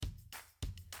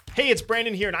Hey, it's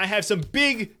Brandon here, and I have some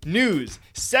big news.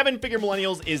 Seven Figure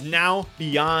Millennials is now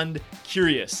beyond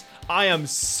curious. I am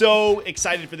so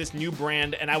excited for this new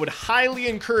brand, and I would highly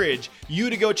encourage you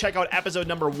to go check out episode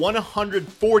number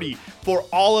 140 for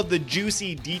all of the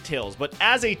juicy details. But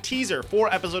as a teaser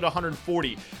for episode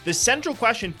 140, the central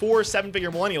question for Seven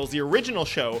Figure Millennials, the original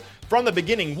show from the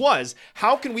beginning, was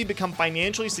how can we become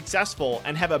financially successful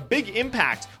and have a big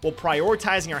impact while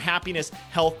prioritizing our happiness,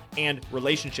 health, and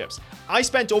relationships? I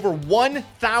spent over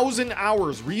 1,000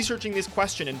 hours researching this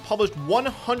question and published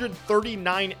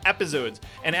 139 episodes.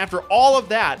 And after all of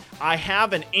that, I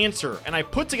have an answer, and I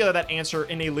put together that answer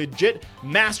in a legit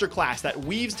masterclass that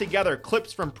weaves together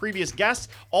clips from previous guests,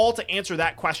 all to answer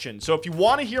that question. So if you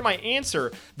want to hear my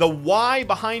answer, the why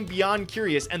behind Beyond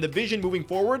Curious and the vision moving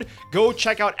forward, go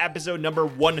check out episode number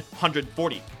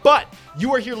 140. But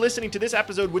you are here listening to this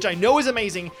episode, which I know is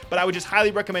amazing, but I would just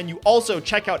highly recommend you also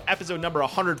check out episode number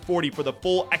 140 for the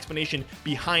full explanation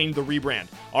behind the rebrand.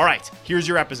 All right, here's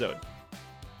your episode.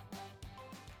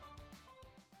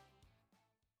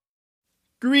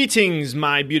 Greetings,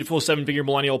 my beautiful Seven Figure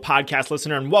Millennial podcast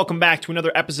listener, and welcome back to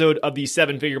another episode of the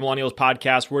Seven Figure Millennials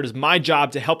podcast, where it is my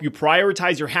job to help you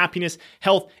prioritize your happiness,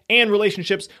 health, and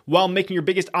relationships while making your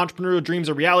biggest entrepreneurial dreams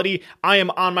a reality. I am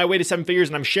on my way to seven figures,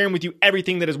 and I'm sharing with you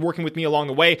everything that is working with me along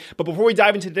the way. But before we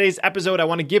dive into today's episode, I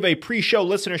want to give a pre-show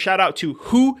listener shout out to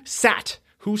Who Sat.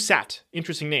 Who Sat?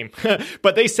 Interesting name.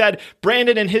 But they said,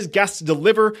 Brandon and his guests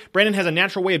deliver. Brandon has a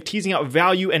natural way of teasing out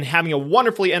value and having a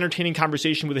wonderfully entertaining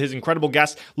conversation with his incredible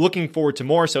guests. Looking forward to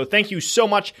more. So thank you so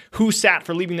much, Who Sat,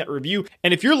 for leaving that review.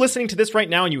 And if you're listening to this right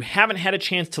now and you haven't had a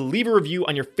chance to leave a review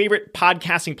on your favorite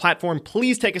podcasting platform,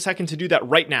 please take a second to do that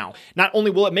right now. Not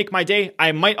only will it make my day,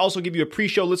 I might also give you a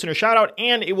pre-show listener shout out,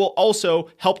 and it will also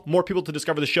help more people to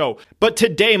discover the show. But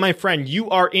today, my friend, you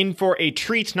are in for a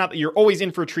treat. Not that you're always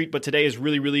in for a treat, but today is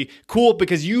really cool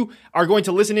because you are going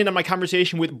to listen in on my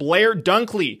conversation with Blair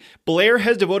Dunkley. Blair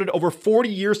has devoted over 40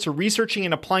 years to researching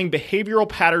and applying behavioral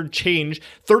pattern change,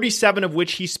 37 of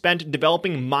which he spent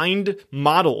developing mind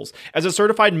models. As a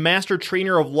certified master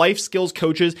trainer of life skills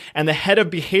coaches and the head of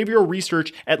behavioral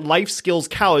research at Life Skills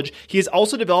College, he has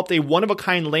also developed a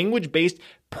one-of-a-kind language-based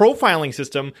profiling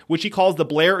system, which he calls the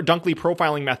Blair Dunkley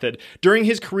profiling method. During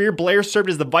his career, Blair served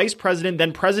as the vice president,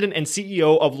 then president and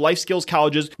CEO of Life Skills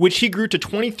Colleges, which he grew to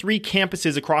 23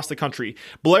 campuses across the country.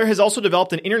 Blair has also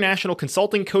developed an international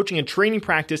consulting, coaching, and training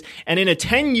practice, and in a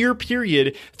 10-year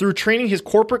period, through training his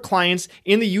corporate clients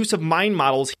in the use of mind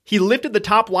models, he lifted the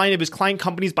top line of his client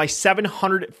companies by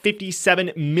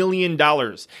 $757 million.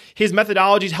 His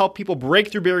methodologies help people break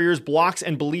through barriers, blocks,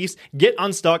 and beliefs, get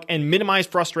unstuck, and minimize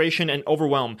frustration and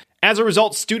overwhelm. As a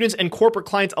result, students and corporate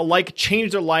clients alike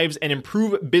change their lives and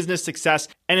improve business success.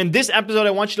 And in this episode,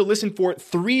 I want you to listen for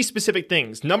three specific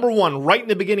things. Number one, right in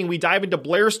the beginning, we dive into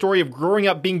Blair's story of growing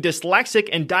up being dyslexic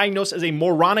and diagnosed as a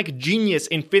moronic genius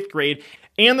in 5th grade,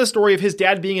 and the story of his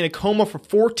dad being in a coma for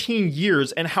 14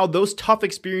 years and how those tough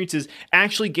experiences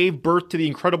actually gave birth to the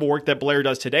incredible work that Blair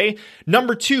does today.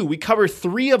 Number two, we cover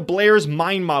 3 of Blair's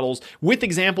mind models with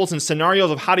examples and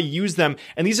scenarios of how to use them.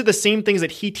 And these are the same things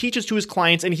that he teaches to his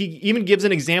clients. And he even gives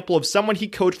an example of someone he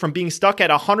coached from being stuck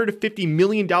at a $150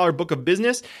 million book of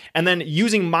business and then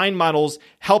using mind models,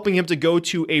 helping him to go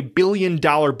to a $1 billion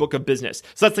book of business.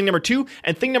 So that's thing number 2.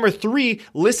 And thing number 3,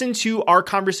 listen to our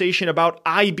conversation about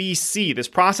IBC,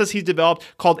 this process he's developed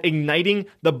called Igniting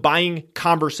the Buying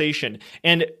Conversation.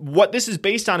 And what this is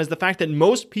based on is the fact that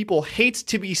most people hate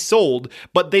to be sold,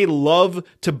 but they love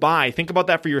to buy. Think about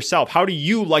that for yourself. How do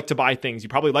you like to buy things? You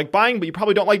probably like buying, but you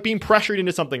probably don't like being pressured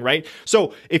into something, right?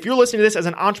 So if you're listening to this as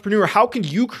an entrepreneur, how can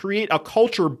you create a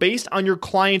culture based on your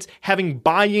clients having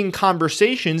buying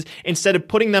conversations instead of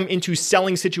putting them into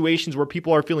selling situations where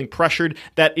people are feeling pressured?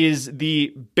 That is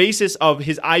the basis of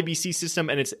his IBC system,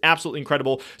 and it's absolutely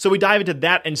incredible. So we dive into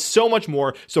that and so much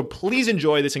more. So please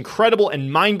enjoy this incredible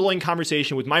and mind-blowing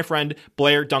conversation with my friend,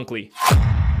 Blair Dunkley.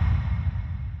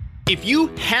 If you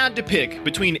had to pick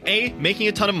between A, making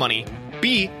a ton of money,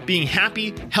 B, being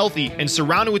happy, healthy, and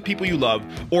surrounded with people you love,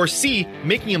 or C,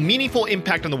 making a meaningful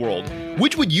impact on the world,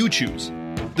 which would you choose?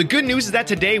 The good news is that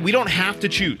today we don't have to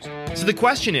choose. So the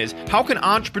question is, how can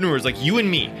entrepreneurs like you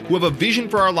and me, who have a vision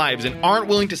for our lives and aren't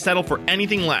willing to settle for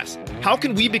anything less, how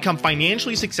can we become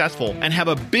financially successful and have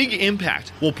a big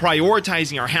impact while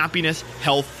prioritizing our happiness,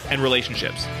 health, and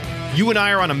relationships? You and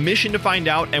I are on a mission to find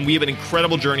out, and we have an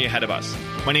incredible journey ahead of us.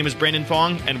 My name is Brandon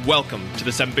Fong, and welcome to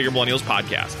the Seven Figure Millennials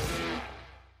podcast.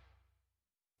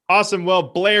 Awesome. Well,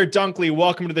 Blair Dunkley,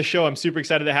 welcome to the show. I'm super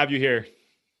excited to have you here.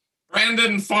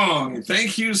 Brandon Fong,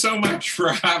 thank you so much for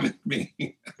having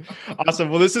me. Awesome.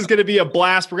 Well, this is going to be a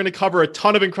blast. We're going to cover a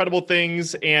ton of incredible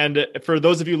things. And for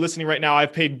those of you listening right now,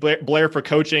 I've paid Blair for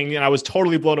coaching and I was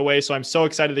totally blown away. So I'm so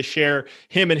excited to share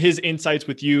him and his insights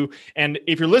with you. And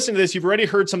if you're listening to this, you've already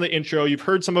heard some of the intro. You've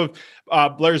heard some of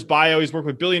Blair's bio. He's worked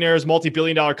with billionaires,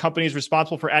 multi-billion dollar companies,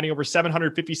 responsible for adding over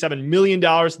 $757 million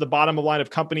to the bottom line of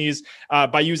companies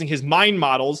by using his mind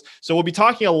models. So we'll be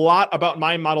talking a lot about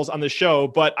mind models on the show,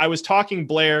 but I was talking,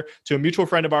 Blair, to a mutual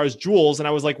friend of ours, Jules, and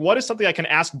I was like, what is something I can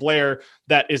ask Blair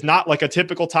that is not like a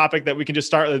typical topic that we can just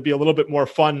start with, be a little bit more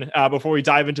fun before we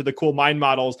dive into the cool mind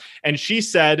models? And she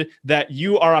said that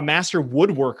you are a master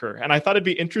woodworker. And I thought it'd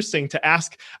be interesting to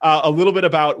ask a little bit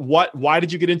about why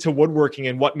did you get into woodworking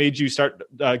and what made you start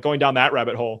going down that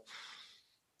rabbit hole?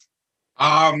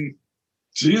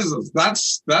 Jesus,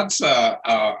 that's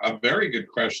a very good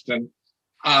question.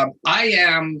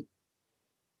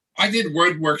 I did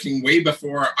woodworking way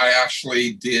before I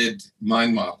actually did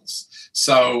mind models.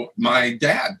 So my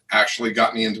dad actually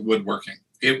got me into woodworking.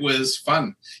 It was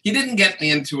fun. He didn't get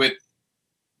me into it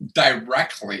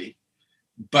directly,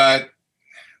 but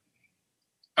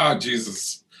oh,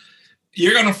 Jesus.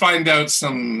 You're going to find out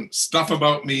some stuff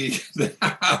about me that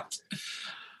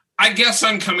I guess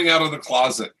I'm coming out of the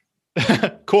closet.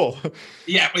 Cool.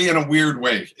 Yeah, in a weird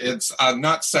way. It's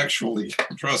not sexually,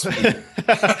 trust me.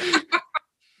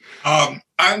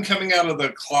 I'm coming out of the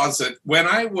closet. When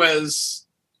I was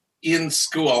in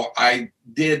school, I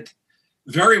did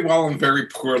very well and very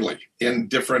poorly in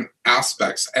different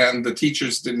aspects, and the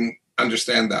teachers didn't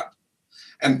understand that.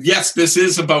 And yes, this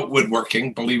is about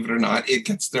woodworking, believe it or not. It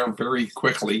gets there very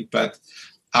quickly. But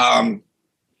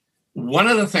one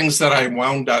of the things that I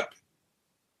wound up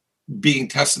being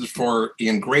tested for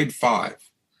in grade 5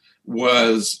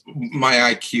 was my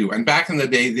IQ. And back in the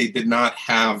day, they did not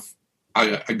have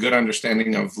a good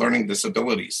understanding of learning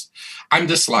disabilities. I'm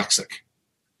dyslexic,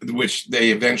 which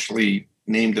they eventually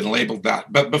named and labeled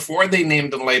that. But before they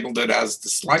named and labeled it as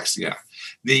dyslexia,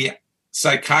 the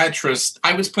psychiatrist,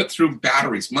 I was put through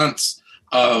months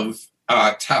of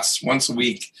tests once a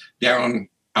week down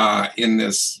in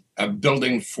this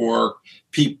building for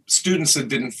students that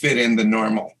didn't fit in the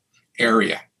normal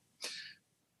area.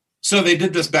 So they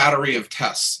did this battery of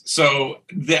tests. So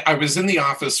I was in the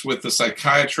office with the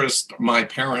psychiatrist, my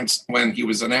parents, when he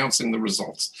was announcing the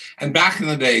results. And back in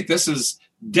the day, this is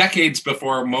decades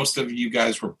before most of you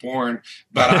guys were born,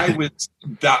 but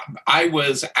I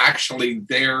was actually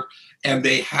there, and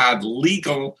they had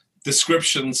legal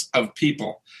descriptions of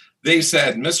people. They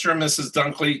said, Mr. and Mrs.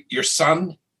 Dunkley, your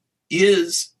son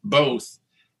is both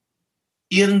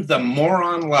in the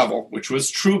moron level, which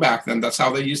was true back then. That's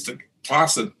how they used to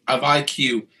class it, of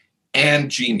IQ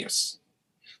and genius.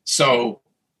 So,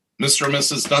 Mr. and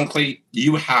Mrs. Dunkley,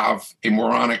 you have a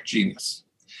moronic genius.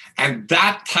 And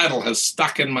that title has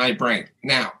stuck in my brain.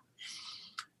 Now,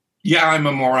 yeah, I'm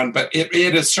a moron, but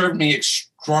it has served me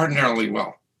extraordinarily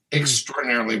well.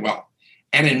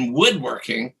 And in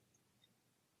woodworking,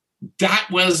 that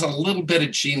was a little bit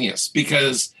of genius,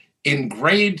 because in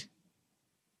grade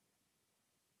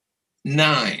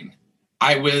 9,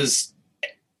 I was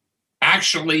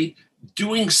actually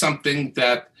doing something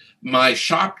that my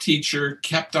shop teacher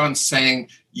kept on saying,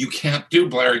 you can't do,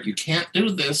 Blair, you can't do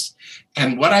this.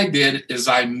 And what I did is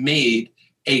I made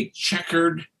a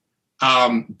checkered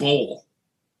bowl.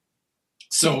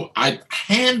 So I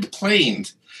hand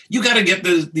planed. You got to get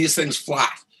these things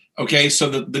flat. Okay, so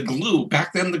the glue,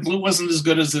 back then the glue wasn't as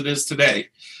good as it is today,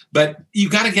 but you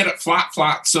got to get it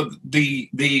flat, so the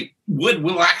wood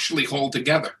will actually hold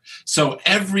together. So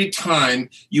every time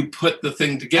you put the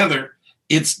thing together,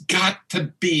 it's got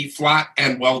to be flat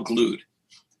and well glued.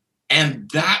 And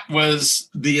that was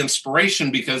the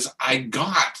inspiration, because I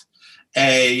got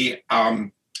an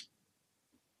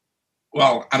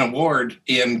award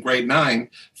in grade 9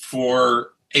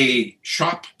 for a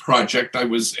shop project. I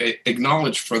was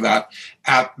acknowledged for that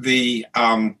at the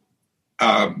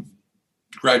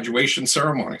graduation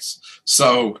ceremonies.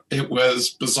 So it was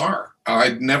bizarre.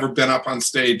 I'd never been up on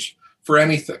stage for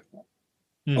anything.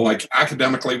 Like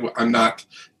academically,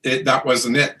 that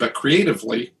wasn't it. But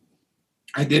creatively,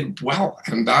 I did well.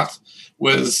 And that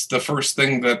was the first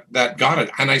thing that got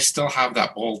it. And I still have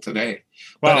that bowl today.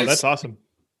 Wow, that's awesome.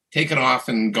 Taken off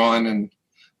and gone. And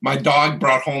my dog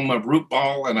brought home a root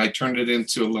ball, and I turned it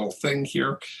into a little thing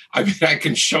here. I mean, I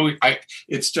can show you.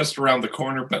 It's just around the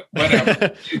corner, but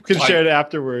whatever. You can share it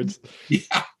afterwards.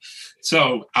 Yeah.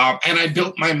 So, and I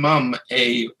built my mom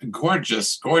a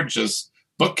gorgeous, gorgeous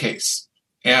bookcase.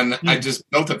 And I just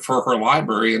built it for her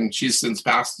library, and she's since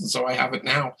passed, and so I have it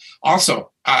now.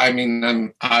 Also, I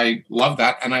mean, I love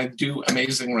that, and I do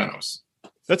amazing renos.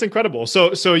 That's incredible.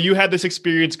 So you had this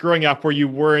experience growing up where you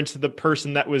weren't the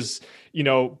person that was,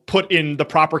 put in the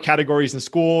proper categories in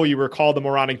school. You were called the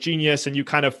moronic genius, and you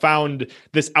kind of found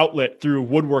this outlet through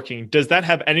woodworking. Does that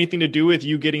have anything to do with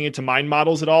you getting into mind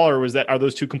models at all, or are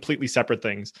those two completely separate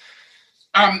things?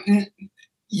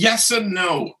 Yes and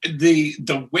no.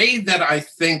 The way that I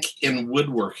think in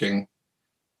woodworking,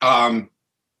 I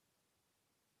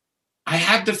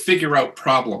had to figure out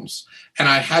problems, and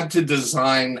I had to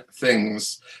design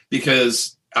things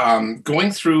because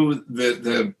going through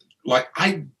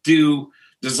I do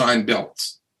design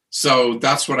builds. So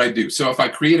that's what I do. So if I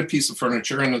create a piece of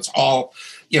furniture and it's all,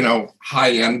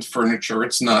 high-end furniture,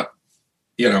 it's not,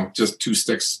 just two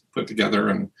sticks put together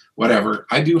and whatever.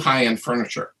 I do high-end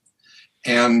furniture.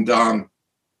 And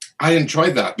I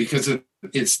enjoy that because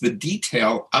it's the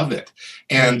detail of it.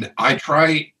 And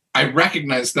I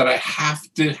recognize that I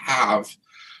have to have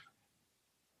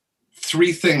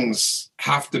three things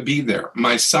have to be there.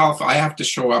 Myself, I have to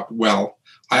show up well.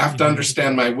 I have to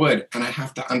understand my wood, and I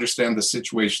have to understand the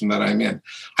situation that I'm in.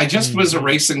 I just was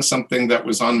erasing something that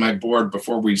was on my board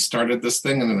before we started this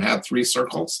thing, and it had 3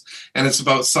 circles, and it's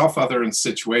about self, other, and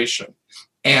situation.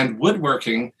 And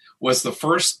woodworking was the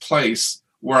first place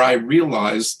where I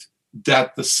realized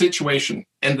that the situation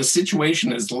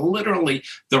is literally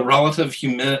the relative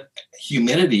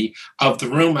humidity of the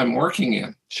room I'm working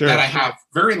in, that I have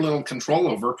very little control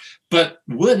over, but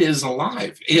wood is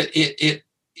alive. It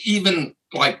even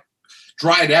like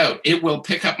dried out, it will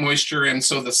pick up moisture, and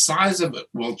so the size of it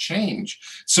will change.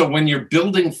 So when you're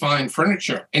building fine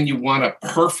furniture and you want a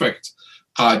perfect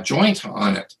joint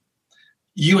on it,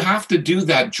 you have to do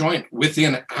that joint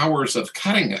within hours of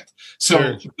cutting it.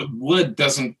 So the wood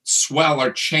doesn't swell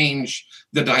or change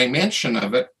the dimension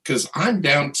of it, because I'm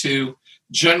down to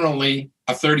generally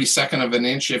a 32nd of an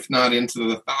inch, if not into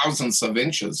the thousandths of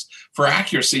inches for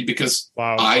accuracy, because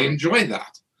I enjoy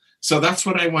that. So that's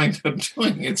what I wind up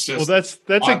doing. It's just that's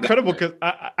incredible, because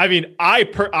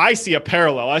I see a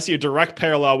parallel. I see a direct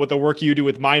parallel with the work you do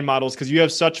with mind models, because you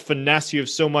have such finesse. You have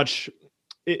so much.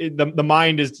 The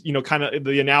mind is, kind of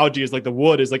the analogy is like the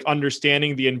wood is like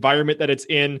understanding the environment that it's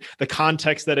in, the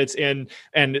context that it's in,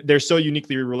 and they're so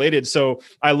uniquely related. So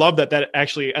I love that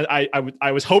actually,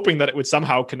 I was hoping that it would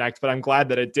somehow connect, but I'm glad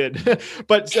that it did.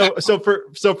 But so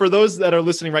for those that are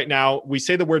listening right now, we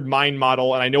say the word mind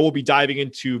model, and I know we'll be diving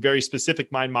into very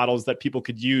specific mind models that people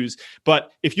could use.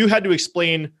 But if you had to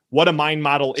explain what a mind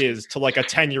model is to like a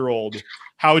 10-year-old,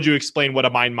 how would you explain what a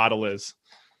mind model is?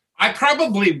 I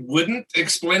probably wouldn't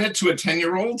explain it to a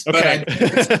 10-year-old, but I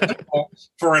think it's simple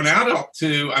for an adult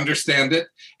to understand it.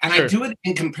 And I do it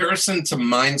in comparison to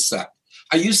mindset.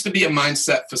 I used to be a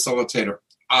mindset facilitator.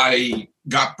 I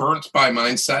got burnt by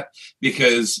mindset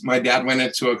because my dad went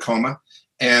into a coma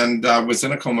and was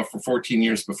in a coma for 14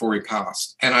 years before he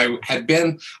passed. And I had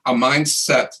been a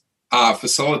mindset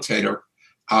facilitator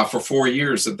for 4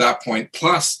 years at that point.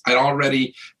 Plus, I'd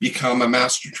already become a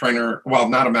master trainer. Well,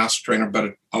 not a master trainer,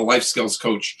 but a life skills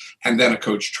coach, and then a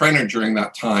coach trainer during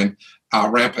that time,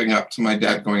 ramping up to my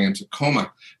dad going into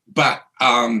coma. But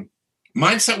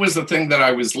mindset was the thing that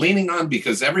I was leaning on,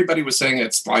 because everybody was saying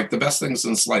it's like the best things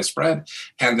in sliced bread.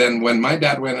 And then when my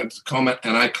dad went into coma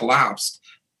and I collapsed,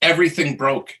 everything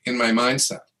broke in my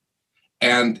mindset.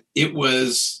 And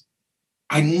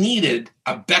I needed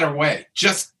a better way,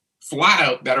 just flat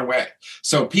out better way.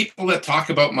 So people that talk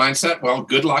about mindset, well,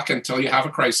 good luck until you have a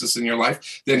crisis in your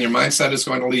life. Then your mindset is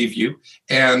going to leave you,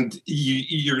 and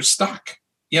you're stuck.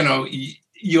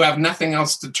 You have nothing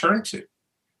else to turn to.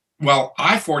 Well,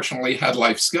 I fortunately had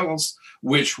life skills,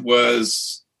 which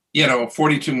was,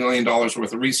 $42 million worth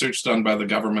of research done by the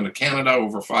government of Canada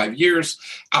over 5 years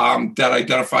that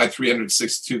identified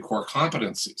 362 core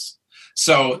competencies.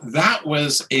 So that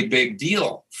was a big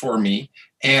deal for me,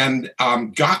 and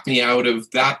got me out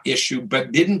of that issue,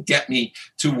 but didn't get me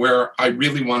to where I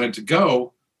really wanted to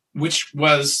go, which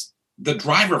was the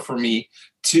driver for me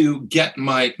to get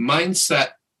my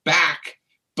mindset back,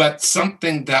 but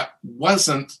something that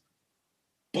wasn't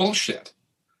bullshit.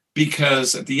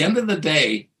 Because at the end of the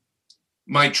day,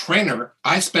 my trainer,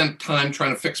 I spent time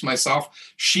trying to fix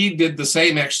myself. She did the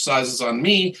same exercises on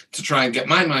me to try and get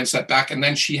my mindset back. And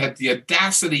then she had the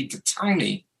audacity to tell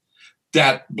me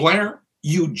that, Blair,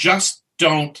 you just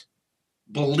don't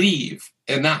believe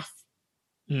enough.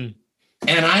 And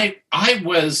I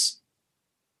was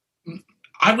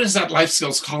at Life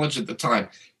Skills College at the time.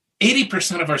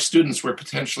 80% of our students were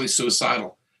potentially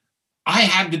suicidal. I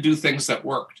had to do things that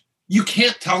worked. You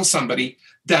can't tell somebody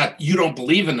that you don't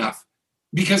believe enough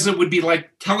because it would be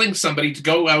like telling somebody to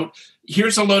go out,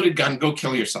 here's a loaded gun, go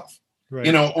kill yourself, Right.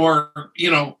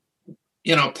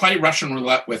 Play Russian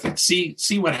roulette with it,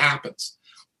 see what happens.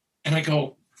 And I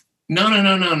go,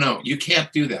 no, you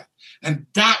can't do that. And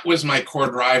that was my core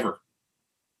driver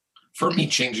for me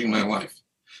changing my life.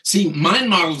 See, mind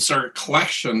models are a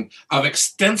collection of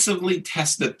extensively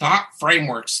tested thought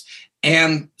frameworks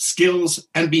and skills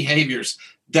and behaviors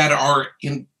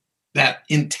that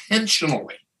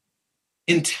intentionally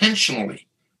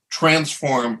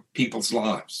transform people's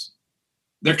lives.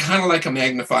 They're kind of like a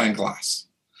magnifying glass,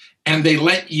 and they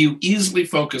let you easily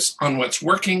focus on what's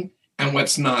working and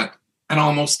what's not, and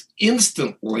almost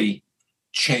instantly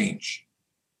change.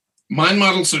 Mind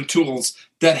models are tools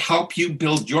that help you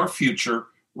build your future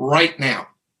right now,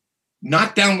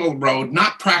 not down the road,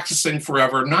 not practicing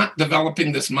forever, not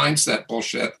developing this mindset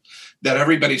bullshit that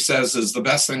everybody says is the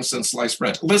best thing since sliced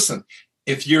bread. Listen,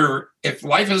 if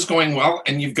life is going well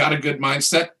and you've got a good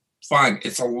mindset, fine.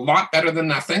 It's a lot better than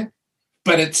nothing,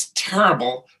 but it's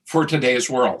terrible for today's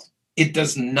world. It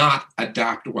does not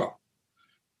adapt well.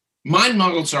 Mind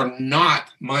models are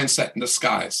not mindset in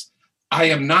disguise. I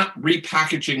am not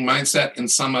repackaging mindset in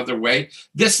some other way.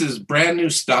 This is brand new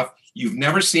stuff. You've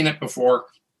never seen it before.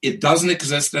 It doesn't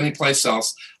exist anyplace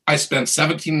else. I spent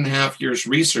 17 and a half years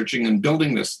researching and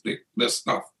building this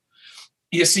stuff.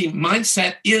 You see,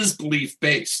 mindset is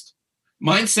belief-based.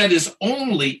 Mindset is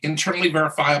only internally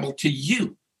verifiable to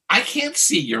you. I can't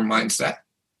see your mindset.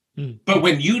 But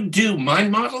when you do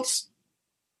mind models,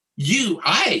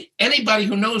 anybody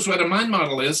who knows what a mind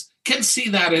model is, can see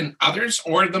that in others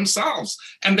or themselves.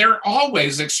 And they're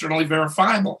always externally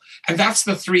verifiable. And that's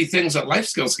the three things that life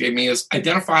skills gave me: is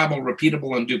identifiable,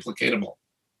 repeatable, and duplicatable.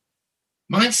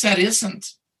 Mindset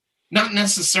isn't. Not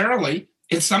necessarily.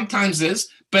 It sometimes is,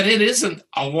 but it isn't.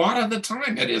 A lot of the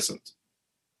time it isn't.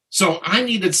 So I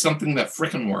needed something that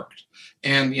frickin' worked.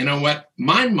 And you know what?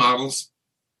 Mind models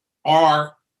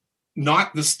are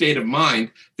not the state of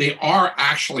mind. They are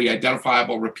actually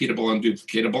identifiable, repeatable, and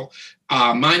duplicatable.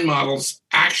 Mind models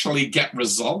actually get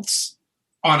results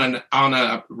on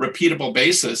a repeatable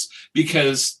basis,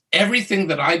 because everything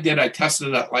that I did, I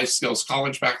tested at Life Skills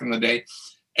College back in the day,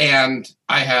 and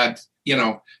I had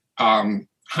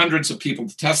hundreds of people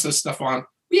to test this stuff on.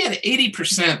 We had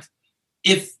 80%.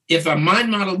 If a mind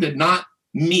model did not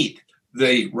meet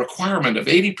the requirement of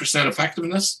 80%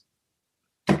 effectiveness,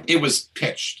 it was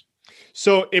pitched.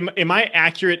 So am I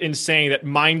accurate in saying that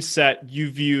mindset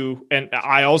you view, and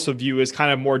I also view, as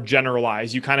kind of more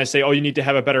generalized? You kind of say, oh, you need to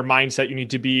have a better mindset. You need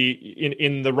to be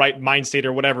in the right mind state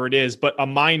or whatever it is. But a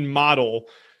mind model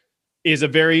is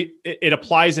it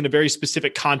applies in a very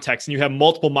specific context, and you have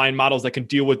multiple mind models that can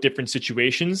deal with different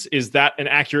situations. Is that an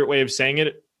accurate way of saying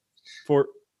it?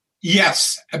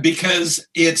 Yes, because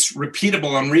it's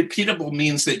repeatable, and repeatable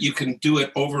means that you can do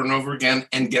it over and over again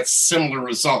and get similar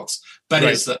results. But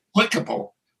right. It's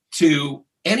applicable to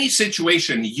any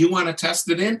situation you want to test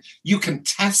it in. You can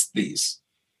test these.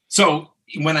 So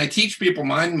when I teach people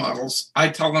mind models, I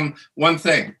tell them one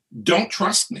thing: don't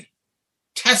trust me.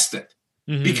 Test it.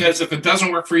 Mm-hmm. Because if it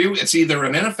doesn't work for you, it's either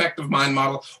an ineffective mind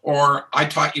model or I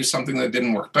taught you something that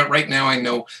didn't work. But right now I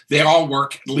know they all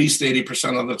work at least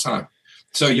 80% of the time.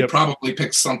 So you probably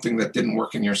picked something that didn't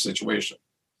work in your situation.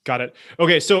 Got it.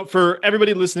 Okay. So for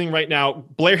everybody listening right now,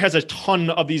 Blair has a ton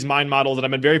of these mind models, and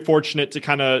I've been very fortunate to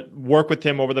kind of work with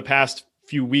him over the past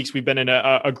few weeks. We've been in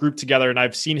a group together, and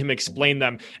I've seen him explain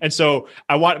them. And so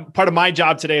part of my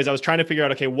job today is I was trying to figure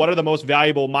out, okay, what are the most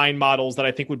valuable mind models that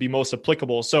I think would be most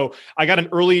applicable? So I got an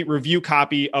early review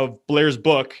copy of Blair's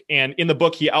book, and in the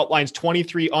book, he outlines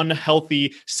 23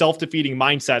 unhealthy, self-defeating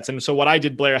mindsets. And so what I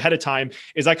did, Blair, ahead of time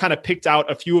is I kind of picked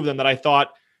out a few of them that I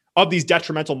thought of these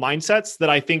detrimental mindsets that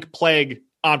I think plague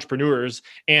entrepreneurs.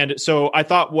 And so I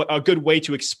thought what a good way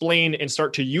to explain and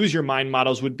start to use your mind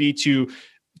models would be to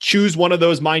choose one of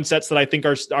those mindsets that I think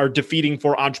are defeating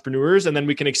for entrepreneurs, and then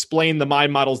we can explain the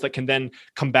mind models that can then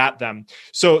combat them.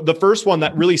 So the first one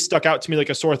that really stuck out to me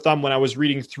like a sore thumb when I was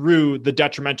reading through the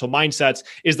detrimental mindsets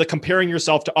is the comparing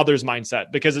yourself to others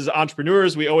mindset. Because as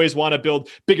entrepreneurs, we always want to build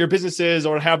bigger businesses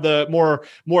or have the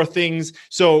more things.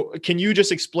 So can you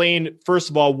just explain,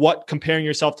 first of all, what comparing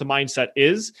yourself to mindset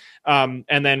is? And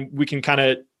then we can kind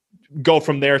of go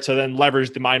from there to then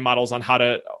leverage the mind models on how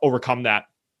to overcome that.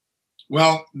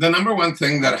 Well, the number one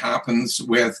thing that happens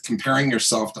with comparing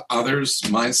yourself to others'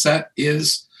 mindset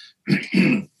is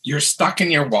you're stuck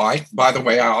in your why. By the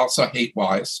way, I also hate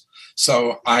whys.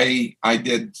 So I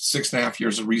did 6.5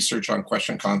 years of research on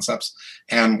question concepts,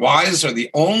 and whys are the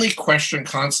only question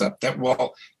concept that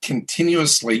will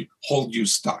continuously hold you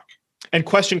stuck. And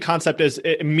question concept is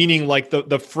meaning like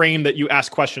the frame that you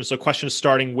ask questions. So questions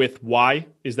starting with why.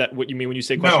 Is that what you mean when you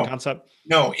say question concept?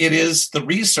 No, it is the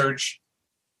research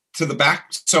to the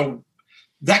back. So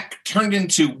that turned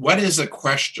into what is a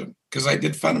question? Because I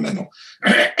did fundamental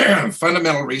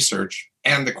research.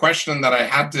 And the question that I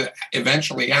had to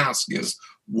eventually ask is,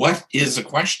 what is a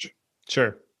question?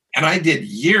 Sure. And I did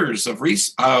years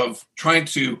of trying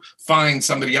to find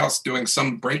somebody else doing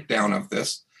some breakdown of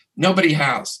this. Nobody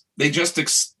has. They just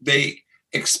they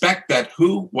expect that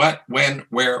who, what, when,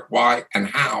 where, why, and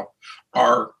how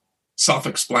are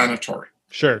self-explanatory.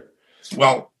 Sure.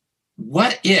 Well,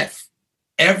 what if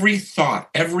every thought,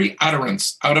 every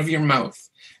utterance out of your mouth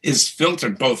is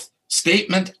filtered, both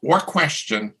statement or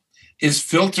question, is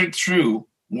filtered through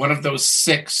one of those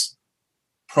 6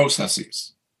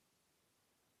 processes?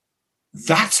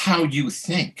 That's how you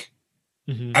think.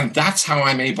 Mm-hmm. And that's how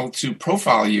I'm able to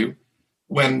profile you.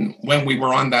 When we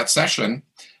were on that session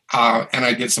and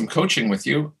I did some coaching with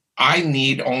you, I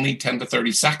need only 10 to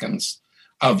 30 seconds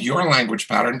of your language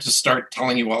pattern to start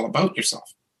telling you all about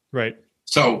yourself. Right.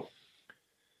 So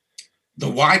the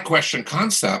why question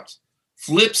concept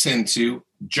flips into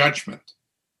judgment.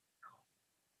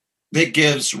 It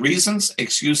gives reasons,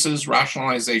 excuses,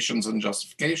 rationalizations, and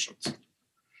justifications.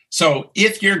 So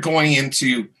if you're going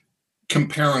into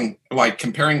comparing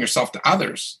yourself to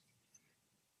others,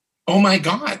 oh my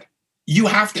God, you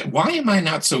have to, why am I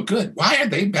not so good? Why are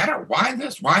they better? Why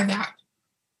this? Why that?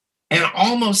 And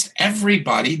almost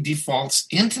everybody defaults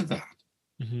into that.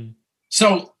 Mm-hmm.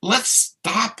 So let's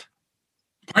stop,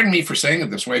 pardon me for saying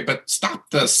it this way, but stop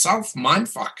the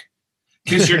self-mindfuck,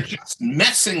 because you're just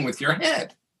messing with your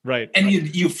head. Right. And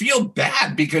you feel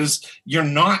bad because you're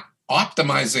not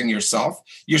optimizing yourself.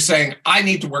 You're saying, I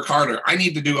need to work harder. I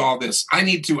need to do all this. I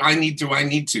need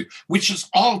to, which is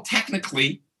all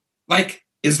technically like,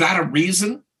 is that a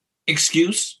reason,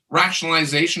 excuse,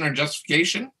 rationalization, or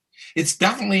justification? It's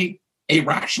definitely a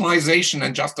rationalization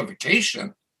and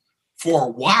justification for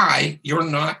why you're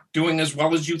not doing as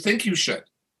well as you think you should.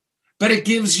 But it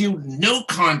gives you no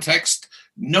context,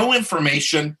 no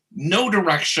information, no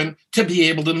direction to be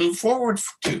able to move forward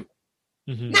to.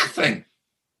 Mm-hmm. Nothing.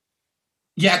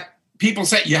 Yet people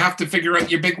say you have to figure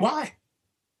out your big why.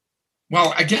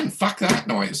 Well, again, fuck that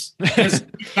noise. Because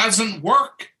it doesn't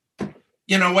work.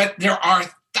 You know what? There are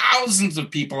thousands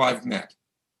of people I've met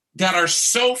that are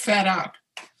so fed up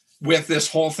with this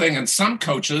whole thing. And some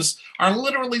coaches are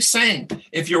literally saying,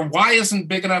 if your why isn't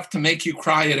big enough to make you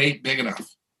cry, it ain't big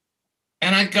enough.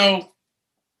 And I go,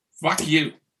 fuck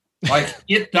you. Like,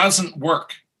 it doesn't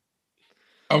work.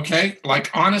 Okay? Like,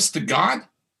 honest to God,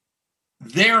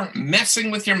 they're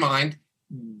messing with your mind.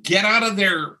 Get out of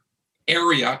their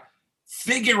area.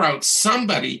 Figure out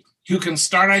somebody who can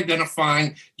start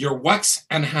identifying your what's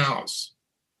and how's.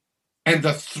 And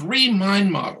the 3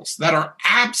 mind models that are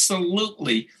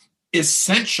absolutely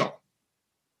essential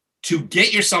to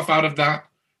get yourself out of that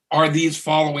are these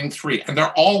following 3. And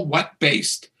they're all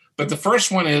what-based. But the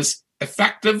first one is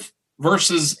effective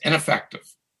versus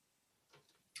ineffective.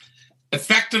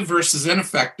 Effective versus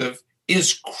ineffective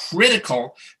is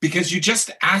critical because you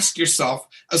just ask yourself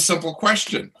a simple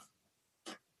question.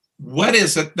 What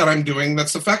is it that I'm doing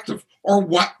that's effective? Or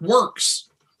what works?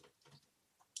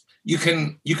 You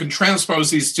can transpose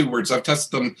these 2 words. I've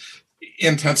tested them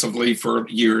intensively for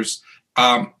years.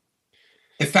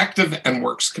 Effective and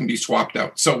works can be swapped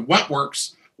out. So what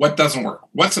works? What doesn't work?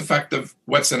 What's effective?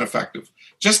 What's ineffective?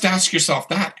 Just ask yourself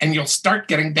that, and you'll start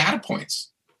getting data points,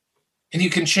 and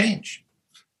you can change.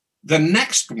 The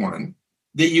next one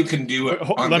that you can do.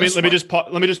 Let me just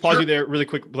pause you there really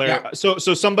quick, Blair. Yeah. So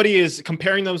somebody is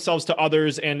comparing themselves to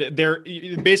others, and they're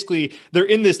in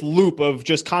this loop of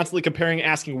just constantly comparing,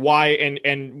 asking why,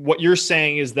 and what you're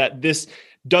saying is that this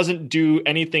doesn't do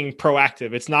anything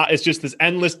proactive. It's just this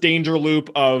endless danger loop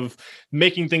of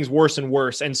making things worse and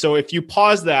worse. And so if you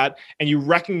pause that and you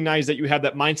recognize that you have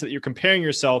that mindset that you're comparing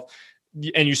yourself,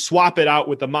 and you swap it out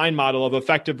with the mind model of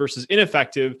effective versus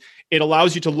ineffective, it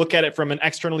allows you to look at it from an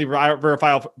externally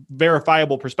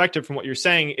verifiable perspective. From what you're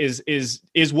saying is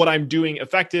what I'm doing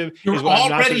effective? You're is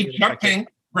what already I'm not jumping,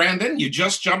 Brandon. You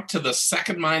just jumped to the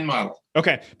second mind model.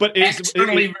 Okay, but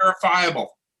externally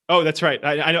verifiable. Oh, that's right.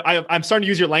 I'm starting to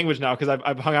use your language now because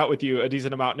I've hung out with you a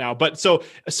decent amount now. But so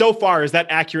far, is that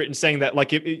accurate in saying that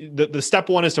like the step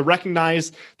 1 is to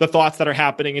recognize the thoughts that are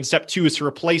happening, and step 2 is to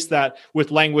replace that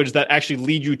with language that actually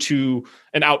lead you to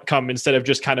an outcome instead of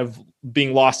just kind of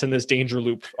being lost in this danger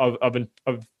loop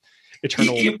of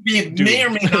eternal It may or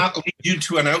may not lead you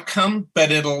to an outcome,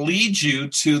 but it'll lead you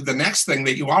to the next thing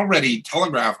that you already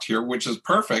telegraphed here, which is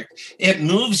perfect. It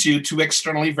moves you to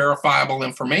externally verifiable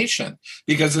information,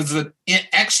 because is it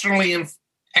externally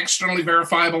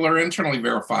verifiable or internally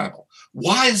verifiable?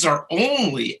 Whys are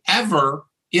only ever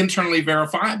internally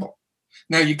verifiable.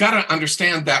 Now, you got to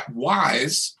understand that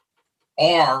whys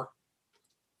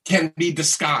can be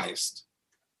disguised.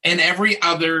 And every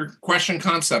other question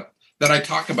concept that I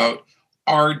talk about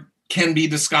can be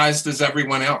disguised as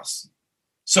everyone else.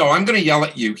 So I'm going to yell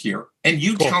at you here, and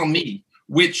you tell me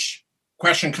which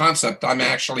question concept I'm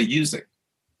actually using.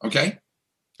 Okay?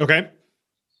 Okay.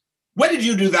 What did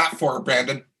you do that for,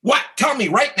 Brandon? What? Tell me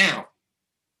right now.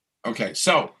 Okay,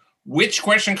 so which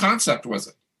question concept was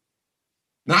it?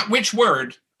 Not which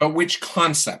word, but which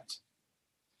concept.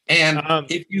 And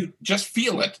if you just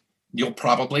feel it, you'll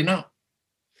probably know.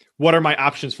 What are my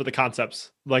options for the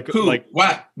concepts? Like who,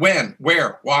 what, when,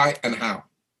 where, why, and how.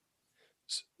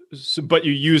 So, but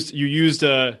you used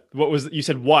what was you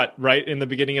said what, right, in the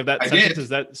beginning of that sentence? Did. Is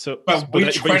that so? But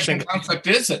which question concept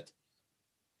is it?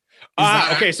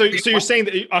 Okay. So you're saying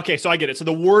that, okay, so I get it. So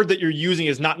the word that you're using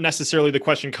is not necessarily the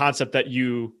question concept that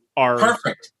you are.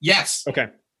 Perfect. Yes. Okay.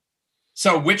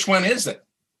 So which one is it?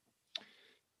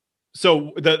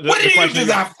 So what did you do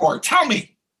that for? Tell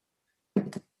me.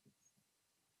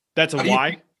 That's a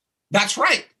why? That's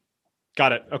right.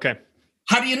 Got it. Okay.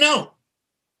 How do you know?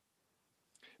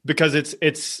 Because it's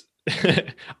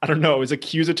I don't know, it's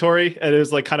accusatory and it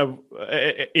was like kind of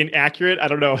inaccurate. I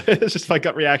don't know. It's just my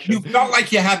gut reaction. You felt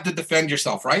like you had to defend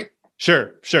yourself, right?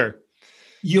 Sure.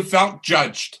 You felt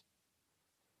judged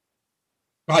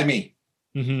by me.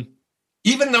 Mm-hmm.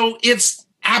 Even though it's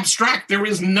abstract, there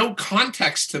is no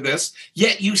context to this,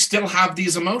 yet you still have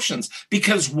these emotions,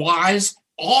 because whys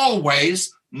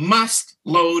always must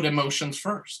load emotions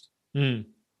first. Mm.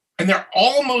 And they're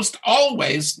almost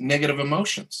always negative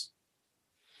emotions.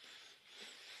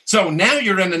 So now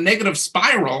you're in a negative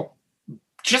spiral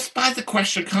just by the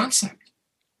question concept.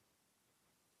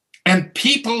 And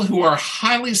people who are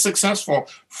highly successful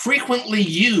frequently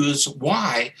use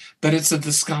why, but it's a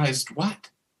disguised what.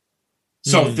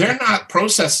 So they're not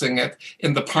processing it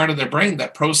in the part of their brain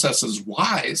that processes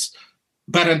whys.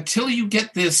 But until you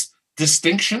get this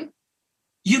distinction,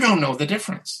 you don't know the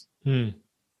difference.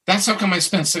 That's how come I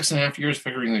spent 6.5 years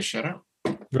figuring this shit out.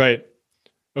 Right.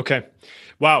 Okay.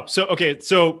 Wow. So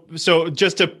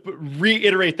just to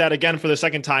reiterate that again for the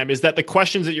second time, is that the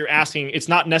questions that you're asking, it's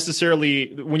not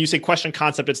necessarily, when you say question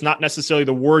concept, it's not necessarily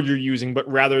the word you're using, but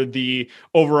rather the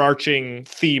overarching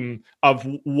theme of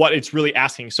what it's really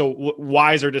asking. So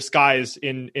whys are disguised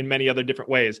in many other different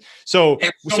ways. So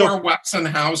are whats and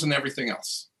hows and everything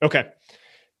else. Okay.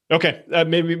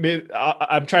 Maybe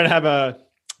I'm trying to have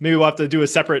maybe we'll have to do a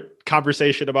separate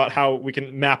conversation about how we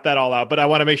can map that all out. But I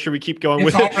want to make sure we keep going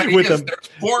with them. There's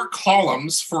 4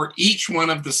 columns for each one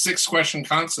of the 6 question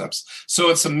concepts. So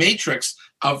it's a matrix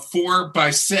of 4 by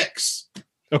 6,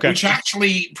 which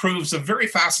actually proves a very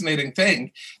fascinating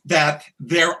thing, that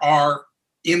there are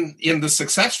in the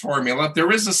success formula,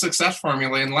 there is a success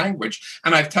formula in language.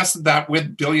 And I've tested that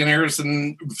with billionaires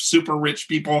and super rich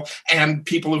people and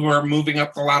people who are moving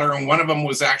up the ladder. And one of them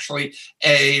was actually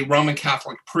a Roman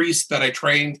Catholic priest that I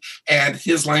trained, and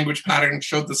his language pattern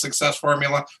showed the success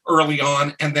formula early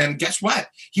on. And then guess what?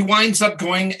 He winds up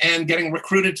going and getting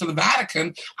recruited to the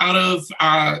Vatican out of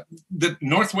the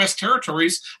Northwest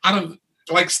Territories, out of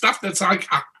like stuff that's like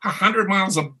 100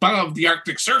 miles above the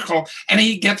Arctic Circle, and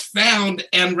he gets found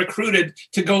and recruited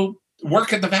to go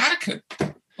work at the Vatican.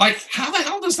 Like, how the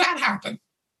hell does that happen?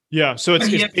 Yeah, so it's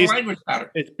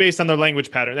based on their language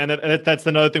pattern, and that's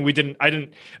another thing I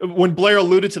didn't. When Blair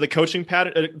alluded to the coaching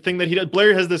pattern thing that he does,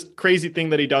 Blair has this crazy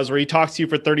thing that he does where he talks to you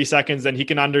for 30 seconds, and he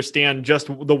can understand just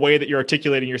the way that you're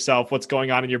articulating yourself, what's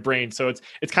going on in your brain. So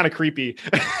it's kind of creepy,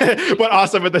 but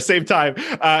awesome at the same time,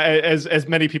 as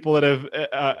many people that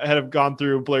have gone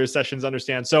through Blair's sessions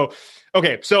understand. So,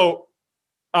 okay, so.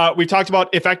 We talked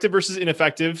about effective versus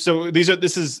ineffective. So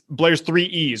this is Blair's 3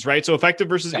 E's, right? So effective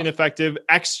versus ineffective,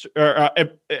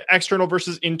 external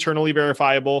versus internally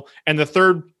verifiable. And the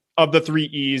third of the 3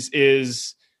 E's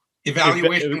is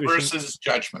evaluation versus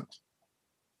judgment.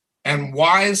 And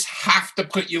whys have to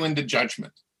put you into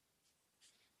judgment.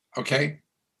 Okay.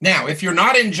 Now, if you're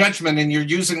not in judgment and you're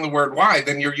using the word why,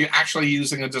 then you're actually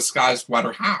using a disguised what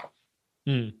or how.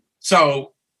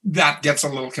 So that gets a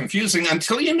little confusing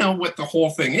until you know what the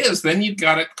whole thing is. Then you've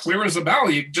got it clear as a bell.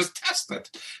 You just test it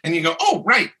and you go, oh,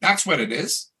 right, that's what it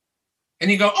is.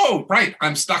 And you go, oh, right,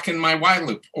 I'm stuck in my why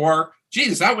loop. Or,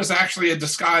 geez, that was actually a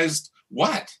disguised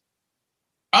what.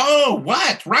 Oh,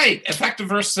 what? Right. Effective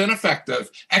versus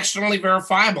ineffective. Externally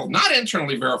verifiable, not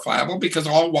internally verifiable, because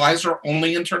all whys are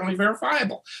only internally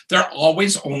verifiable. They're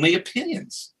always only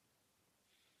opinions.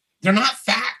 They're not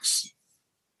facts.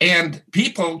 And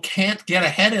people can't get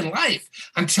ahead in life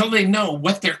until they know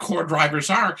what their core drivers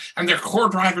are. And their core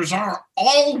drivers are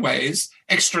always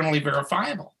externally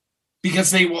verifiable,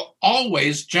 because they will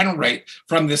always generate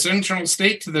from this internal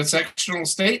state to this external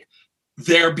state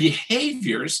their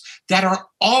behaviors that are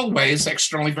always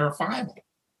externally verifiable.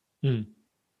 Yeah,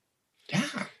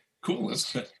 cool,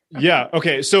 isn't it? Yeah.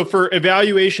 Okay. So for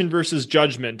evaluation versus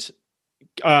judgment,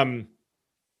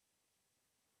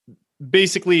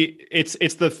 basically it's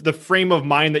the frame of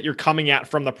mind that you're coming at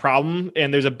from the problem.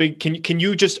 And there's a big, can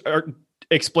you just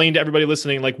explain to everybody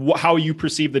listening, like how you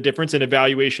perceive the difference in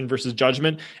evaluation versus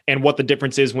judgment, and what the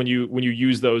difference is when you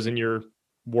use those in your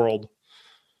world?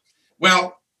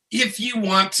 Well, if you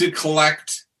want to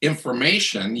collect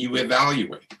information, you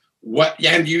evaluate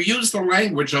and you use the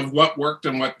language of what worked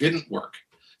and what didn't work.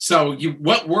 So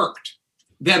what worked,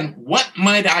 then what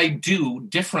might I do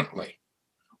differently?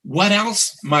 What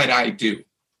else might I do?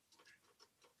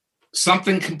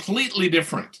 Something completely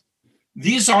different.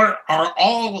 These are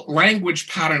all language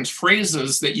patterns,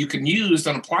 phrases that you can use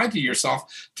and apply to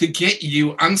yourself to get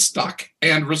you unstuck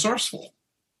and resourceful.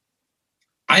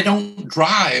 I don't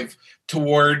drive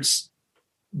towards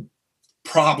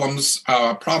problem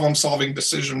solving,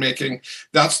 decision making,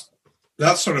 that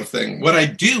sort of thing. What I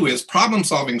do is problem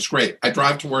solving is great. I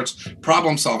drive towards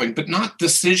problem solving, but not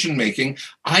decision making.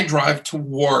 I drive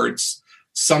towards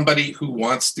somebody who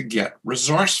wants to get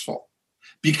resourceful,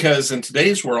 because in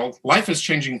today's world, life is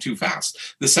changing too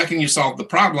fast. The second you solve the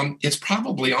problem, it's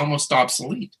probably almost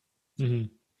obsolete. Mm-hmm.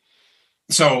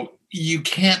 So you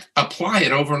can't apply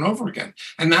it over and over again.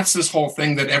 And that's this whole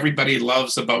thing that everybody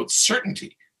loves about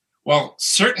certainty. Well,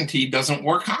 certainty doesn't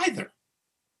work either.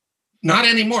 Not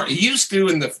anymore. It used to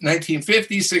in the 1950s,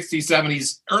 60s,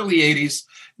 70s, early 80s.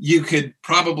 You could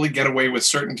probably get away with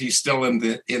certainty still in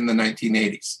the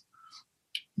 1980s.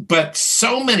 But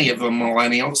so many of the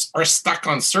millennials are stuck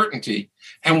on certainty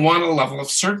and want a level of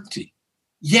certainty.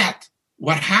 Yet,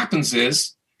 what happens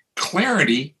is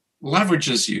clarity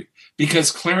leverages you,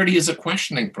 because clarity is a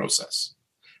questioning process.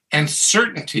 And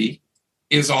certainty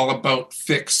is all about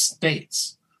fixed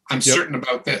states. I'm certain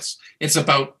about this. It's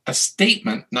about a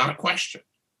statement, not a question.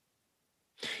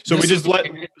 So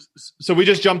we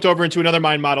just jumped over into another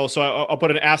mind model. So I'll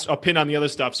put a pin on the other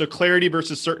stuff. So clarity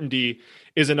versus certainty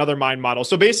is another mind model.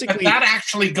 So basically, that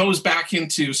actually goes back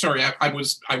into. Sorry, I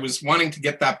was wanting to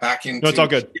get that back into. No, it's all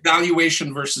good.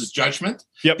 Evaluation versus judgment.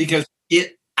 Yep. Because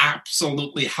it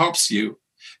absolutely helps you.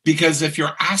 Because if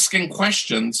you're asking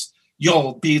questions,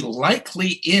 you'll be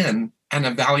likely in an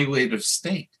evaluative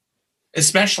state.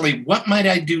 Especially, what might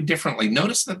I do differently?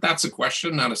 Notice that that's a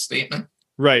question, not a statement.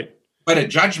 Right. But a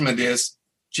judgment is,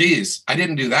 geez, I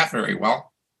didn't do that very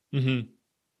well.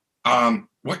 Mm-hmm.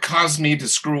 What caused me to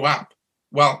screw up?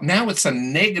 Well, now it's a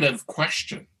negative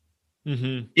question.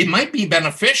 Mm-hmm. It might be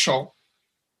beneficial.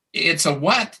 It's a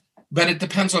what, but it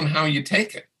depends on how you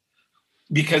take it.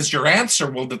 Because your answer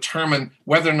will determine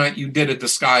whether or not you did a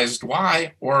disguised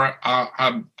why or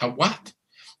a what.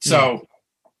 So,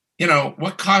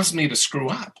 what caused me to screw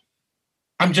up?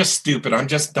 I'm just stupid. I'm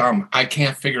just dumb. I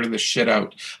can't figure this shit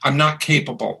out. I'm not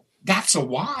capable. That's a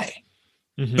why.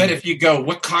 Mm-hmm. But if you go,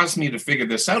 what caused me to figure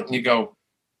this out? And you go,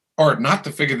 or not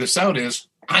to figure this out is,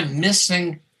 I'm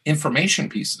missing information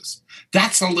pieces.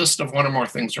 That's a list of one or more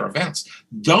things or events.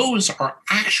 Those are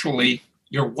actually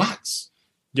your whats.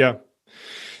 Yeah.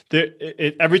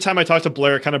 Every time I talk to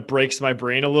Blair, it kind of breaks my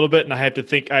brain a little bit, and I have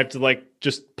to like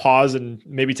just pause and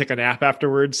maybe take a nap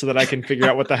afterwards so that I can figure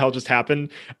out what the hell just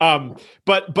happened.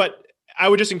 But I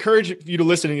would just encourage you to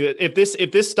listen. If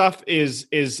this stuff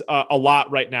is a lot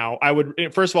right now, I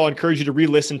would first of all encourage you to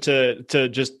re-listen to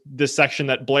just this section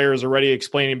that Blair is already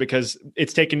explaining, because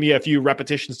it's taken me a few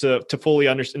repetitions to fully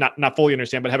understand, not fully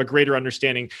understand, but have a greater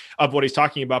understanding of what he's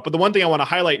talking about. But the one thing I want to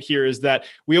highlight here is that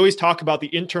we always talk about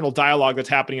the internal dialogue that's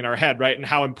happening in our head, right? And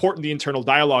how important the internal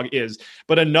dialogue is.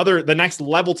 But the next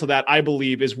level to that, I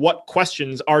believe, is what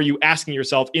questions are you asking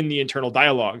yourself in the internal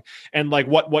dialogue? And like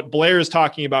what Blair is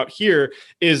talking about here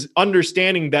is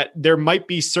understanding that there might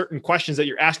be certain questions that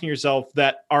you're asking yourself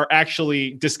that are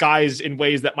actually disguised in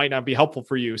ways that might not be helpful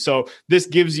for you. So these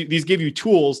give you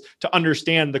tools to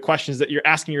understand the questions that you're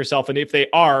asking yourself. And if they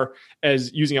are,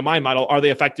 as using a mind model, are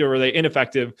they effective or are they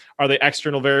ineffective? Are they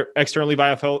externally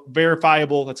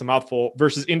verifiable? That's a mouthful.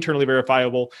 Versus internally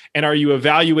verifiable. And are you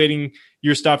evaluating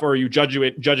your stuff, or are you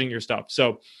judging your stuff?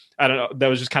 So I don't know. That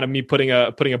was just kind of me putting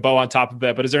a bow on top of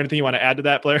that. But is there anything you want to add to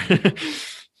that, Blair?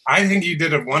 I think you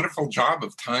did a wonderful job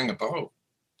of tying a bow.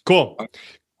 Cool.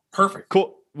 Perfect.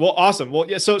 Cool. Well, awesome. Well,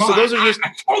 yeah. So those are just.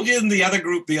 I told you in the other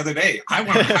group the other day, I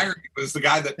want to hire you as the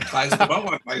guy that ties the bow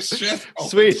on my shit.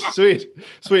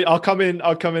 Sweet. I'll come in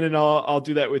and I'll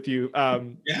do that with you.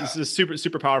 This is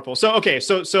super powerful. So, okay.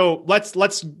 So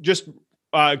let's just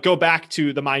go back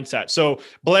to the mindset. So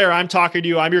Blair, I'm talking to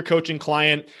you. I'm your coaching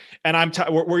client. And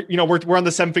we're on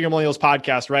the Seven Figure Millennials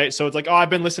podcast, right? So it's like, oh,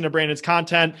 I've been listening to Brandon's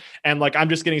content and like, I'm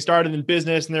just getting started in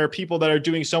business. And there are people that are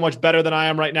doing so much better than I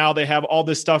am right now. They have all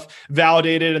this stuff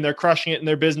validated and they're crushing it in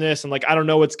their business. And like, I don't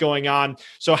know what's going on.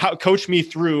 So coach me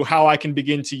through how I can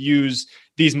begin to use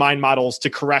these mind models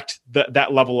to correct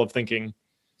that level of thinking.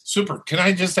 Super. Can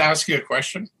I just ask you a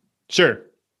question? Sure.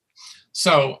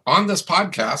 So on this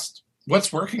podcast,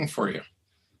 what's working for you?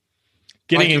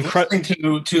 Getting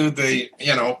incredible to the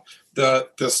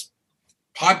this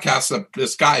podcast that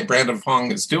this guy Brandon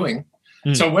Fong is doing.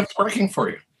 So what's working for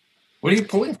you? What are you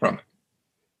pulling from it?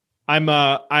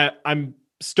 I'm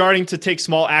starting to take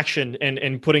small action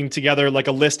and putting together like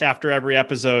a list after every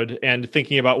episode and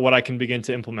thinking about what I can begin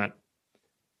to implement.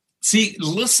 See,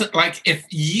 listen, like if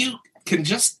you can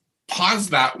just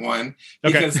pause that one,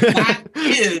 because that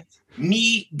is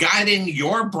me guiding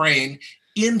your brain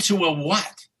into a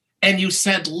what. And you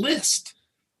said list,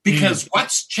 because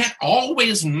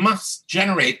always must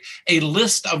generate a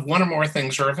list of one or more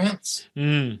things or events.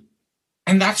 And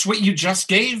that's what you just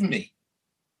gave me.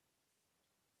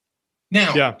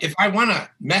 Now, if I want to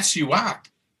mess you up,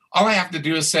 all I have to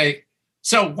do is say,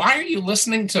 so why are you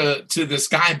listening to this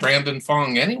guy, Brandon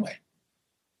Fong, anyway?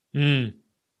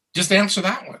 Just answer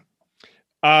that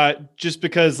one. Just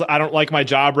because I don't like my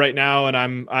job right now. And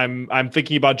I'm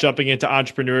thinking about jumping into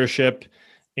entrepreneurship.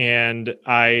 And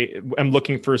I am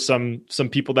looking for some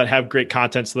people that have great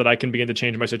content so that I can begin to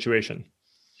change my situation.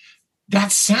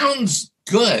 That sounds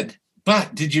good,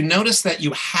 but did you notice that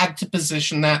you had to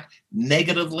position that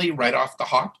negatively right off the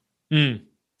hop? To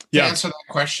answer that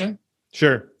question?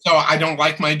 Sure. So I don't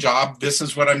like my job. This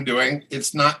is what I'm doing.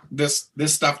 It's not this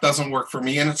stuff doesn't work for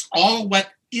me. And it's all what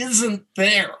isn't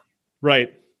there.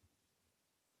 Right.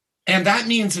 And that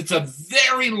means it's a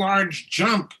very large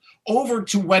jump over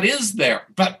to what is there.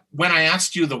 But when I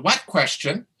asked you the what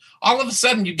question, all of a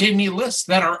sudden you gave me lists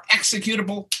that are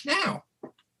executable now,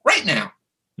 right now.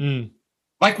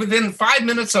 Like within 5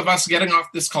 minutes of us getting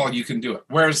off this call, you can do it.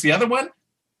 Whereas the other one,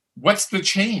 what's the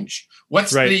change?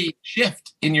 What's the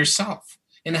shift in yourself,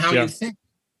 in how you think?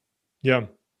 Yeah.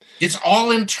 It's all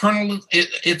internal.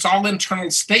 It's all internal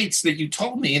states that you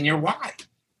told me in your why.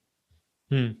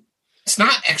 It's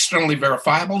not externally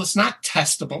verifiable. It's not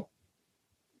testable.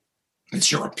 It's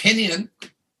your opinion,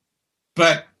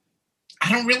 but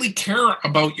I don't really care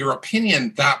about your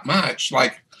opinion that much.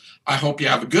 Like, I hope you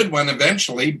have a good one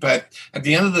eventually, but at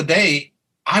the end of the day,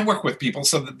 I work with people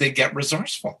so that they get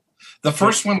resourceful. The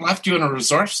first one left you in a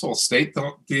resourceful state.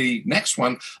 The next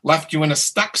one left you in a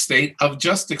stuck state of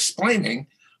just explaining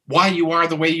why you are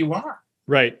the way you are.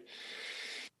 Right.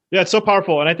 Yeah, it's so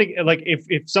powerful. And I think like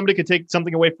if somebody could take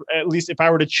something away, at least if I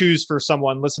were to choose for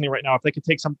someone listening right now, if they could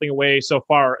take something away so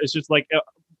far, it's just like,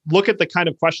 look at the kind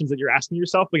of questions that you're asking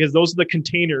yourself, because those are the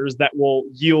containers that will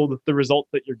yield the result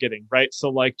that you're getting. Right. So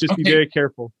like, just be very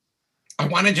careful. I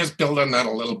want to just build on that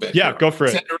a little bit. Yeah, here. Go for it.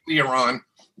 I said earlier on,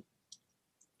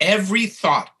 every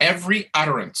thought, every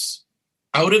utterance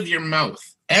out of your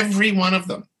mouth, every one of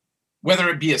them, whether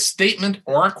it be a statement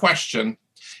or a question,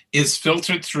 is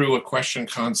filtered through a question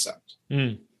concept.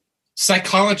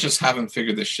 Psychologists haven't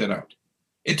figured this shit out.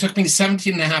 It took me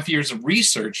 17 and a half years of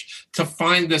research to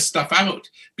find this stuff out,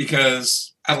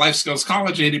 because at Life Skills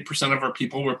College, 80% of our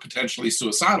people were potentially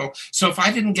suicidal. So if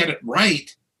I didn't get it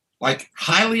right, like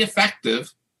highly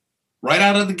effective, right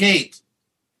out of the gate,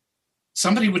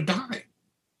 somebody would die.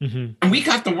 And we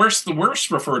got the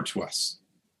worst referred to us.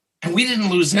 And we didn't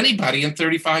lose anybody in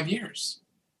 35 years.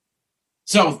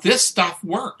 So this stuff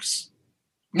works.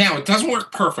 Now, it doesn't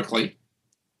work perfectly.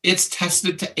 It's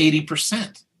tested to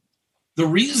 80%. The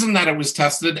reason that it was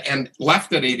tested and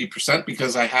left at 80%,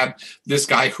 because I had this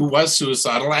guy who was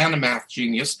suicidal and a math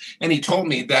genius, and he told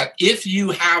me that if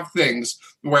you have things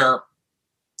where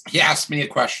he asked me a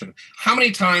question, how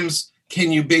many times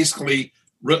can you basically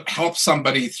help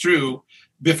somebody through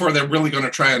before they're really going to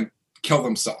try and kill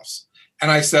themselves? And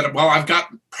I said, well, I've got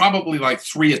probably like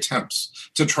 3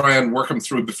 attempts to try and work them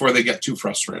through before they get too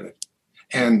frustrated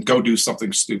and go do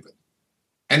something stupid.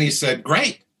 And he said,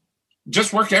 great,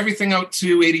 just work everything out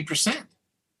to 80%.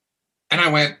 And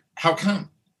I went, how come?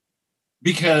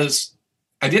 Because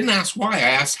I didn't ask why, I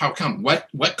asked how come.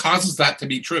 What causes that to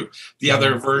be true? The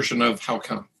other version of how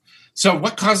come. So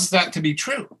what causes that to be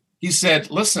true? He said,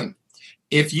 listen,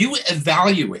 If you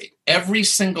evaluate every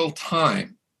single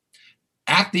time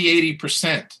at the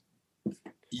 80%,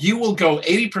 you will go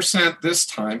 80% this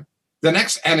time, the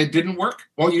next, and it didn't work.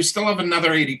 Well, you still have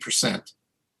another 80%.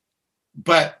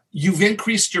 But you've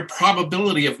increased your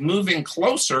probability of moving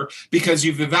closer because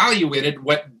you've evaluated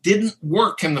what didn't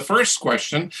work in the first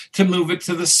question to move it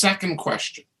to the second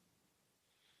question.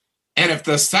 And if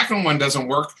the second one doesn't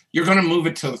work, you're going to move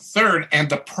it to the third. And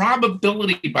the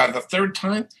probability by the third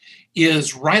time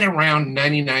is right around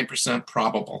 99%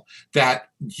 probable that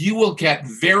you will get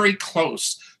very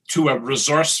close to a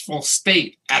resourceful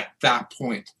state at that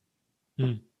point.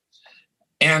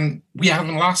 And we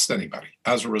haven't lost anybody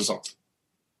as a result.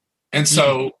 And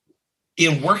so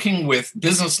in working with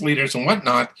business leaders and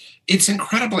whatnot, it's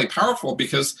incredibly powerful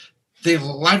because they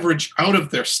leverage out of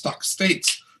their stuck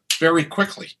states very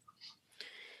quickly.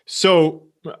 So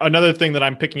another thing that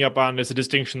I'm picking up on is a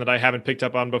distinction that I haven't picked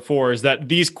up on before is that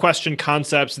these question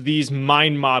concepts, these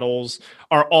mind models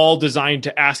are all designed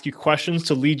to ask you questions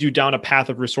to lead you down a path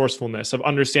of resourcefulness, of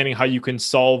understanding how you can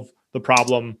solve the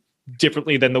problem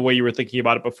differently than the way you were thinking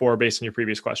about it before based on your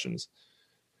previous questions.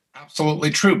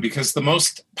 Absolutely true, because the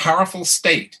most powerful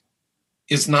state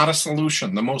is not a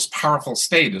solution. The most powerful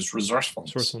state is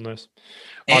resourcefulness.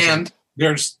 Awesome. And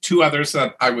there's two others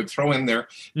that I would throw in there,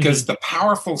 because the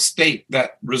powerful state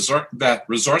that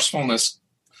resourcefulness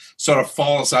sort of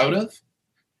falls out of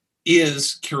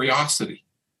is curiosity.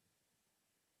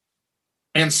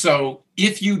 And so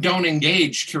if you don't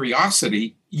engage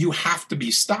curiosity, you have to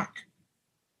be stuck.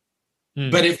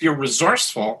 But if you're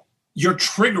resourceful, you're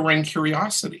triggering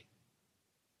curiosity.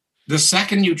 The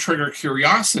second you trigger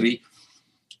curiosity,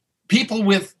 people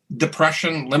with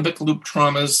depression, limbic loop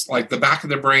traumas, like the back of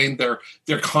their brain,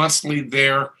 they're constantly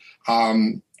there.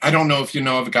 I don't know if you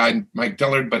know of a guy, Mike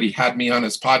Dillard, but he had me on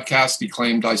his podcast. He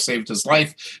claimed I saved his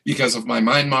life because of my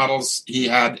mind models. He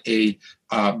had a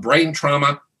brain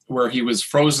trauma where he was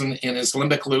frozen in his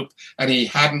limbic loop and he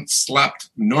hadn't slept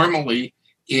normally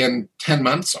in 10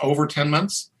 months, over 10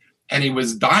 months. And he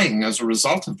was dying as a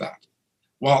result of that.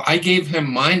 Well, I gave him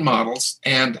mind models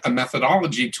and a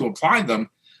methodology to apply them.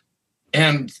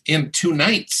 And in 2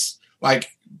 nights,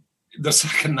 like the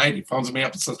second night, he phones me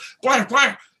up and says,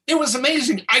 Blair, it was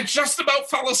amazing. I just about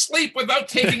fell asleep without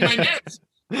taking my meds.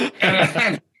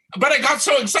 But I got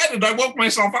so excited, I woke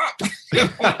myself up.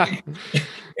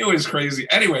 It was crazy.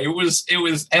 Anyway, it was,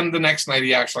 and the next night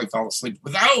he actually fell asleep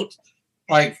without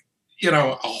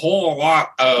a whole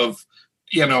lot of,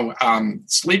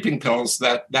 sleeping pills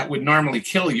that would normally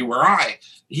kill you or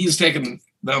he's taken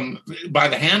them by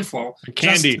the handful.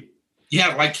 Candy.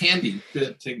 Like candy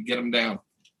to get them down.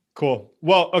 Cool.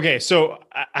 Well, okay. So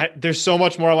there's so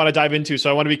much more I want to dive into. So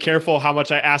I want to be careful how much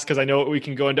I ask, because I know we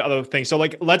can go into other things. So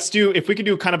if we could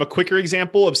do kind of a quicker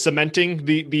example of cementing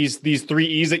these 3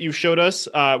 E's that you showed us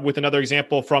with another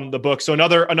example from the book. So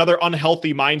another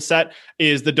unhealthy mindset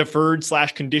is the deferred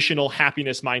 / conditional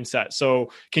happiness mindset. So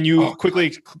can you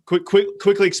quickly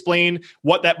explain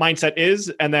what that mindset is?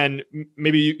 And then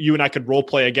maybe you and I could role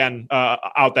play again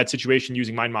out that situation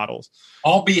using mind models.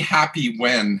 I'll be happy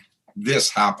when this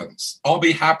happens. I'll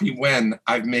be happy when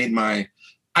I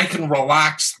can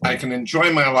relax. I can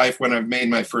enjoy my life when I've made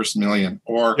my first million,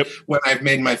 or when I've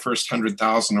made my first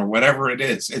 100,000, or whatever it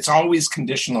is. It's always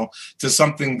conditional to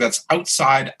something that's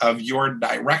outside of your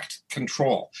direct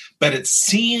control, but it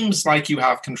seems like you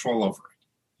have control over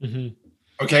it.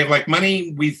 Okay. Like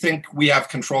money, we think we have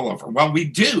control over. Well, we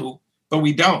do, but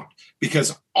we don't,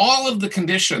 because all of the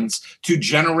conditions to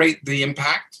generate the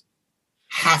impact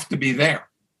have to be there.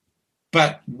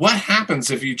 But what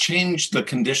happens if you change the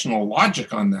conditional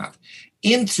logic on that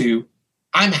into,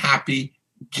 I'm happy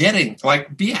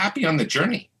be happy on the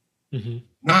journey,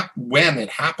 not when it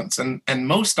happens. And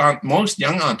most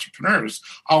young entrepreneurs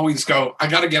always go, I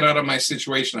got to get out of my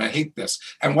situation. I hate this.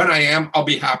 And when I am, I'll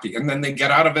be happy. And then they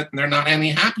get out of it and they're not any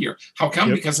happier. How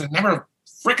come? Because they never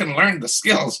freaking learned the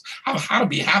skills of how to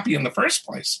be happy in the first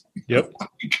place.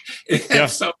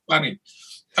 It's so funny.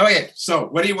 Okay. So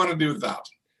what do you want to do with that?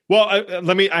 Well,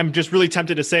 I'm just really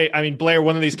tempted to say, Blair,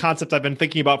 one of these concepts I've been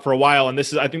thinking about for a while, and I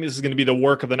think this is going to be the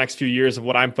work of the next few years of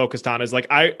what I'm focused on, is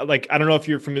I don't know if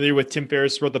you're familiar with Tim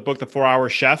Ferriss wrote the book, The 4-Hour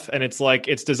Chef, and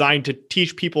it's designed to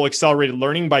teach people accelerated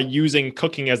learning by using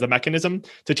cooking as the mechanism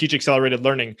to teach accelerated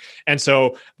learning. And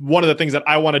so one of the things that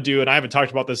I want to do, and I haven't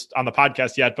talked about this on the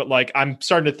podcast yet, but I'm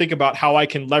starting to think about how I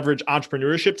can leverage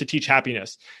entrepreneurship to teach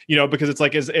happiness, because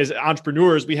it's as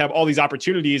entrepreneurs, we have all these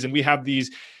opportunities and we have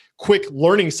these quick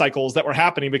learning cycles that were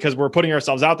happening because we're putting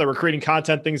ourselves out there, we're creating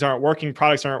content, things aren't working,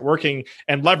 products aren't working,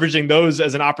 and leveraging those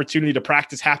as an opportunity to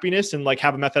practice happiness and like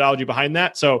have a methodology behind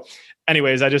that. So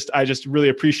anyways, I just really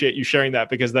appreciate you sharing that,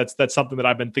 because that's something that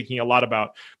I've been thinking a lot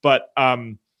about. But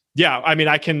yeah, I mean,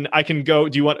 I can go.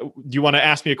 Do you want to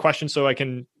ask me a question so I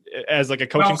can, as like a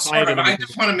coaching client? Sort of. I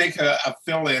just want to make a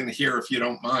fill in here, if you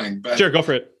don't mind. But sure, go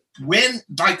for it. When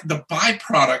like the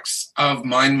byproducts of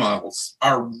mind models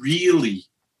are really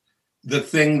the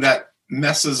thing that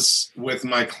messes with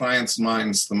my clients'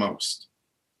 minds the most.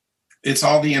 It's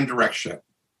all the indirect shit.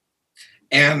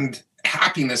 And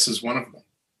happiness is one of them.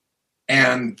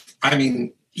 And I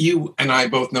mean, you and I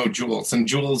both know Jules, and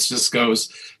Jules just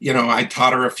goes, I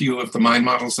taught her a few of the mind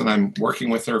models, and I'm working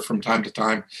with her from time to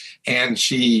time. And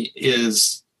she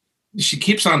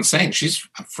keeps on saying she's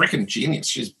a freaking genius.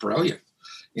 She's brilliant,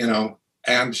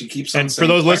 and she keeps on. And for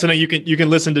those listening, you can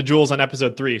listen to Jules on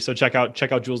episode 3. So check out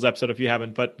Jules' episode if you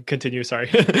haven't. But continue. Sorry.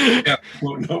 Yeah,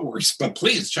 well, no worries. But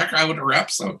please check out her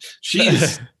episode.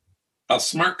 She's a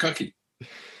smart cookie.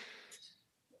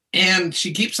 And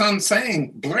she keeps on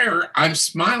saying, Blair, I'm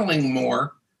smiling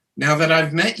more now that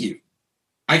I've met you.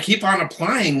 I keep on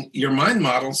applying your mind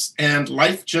models, and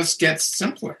life just gets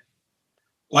simpler.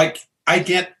 Like I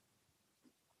get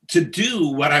to do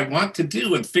what I want to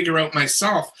do and figure out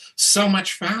myself so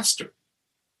much faster.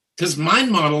 Because mind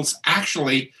models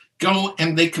actually go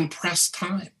and they compress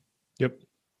time. Yep.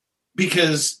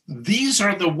 Because these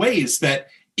are the ways that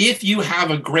if you have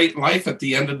a great life at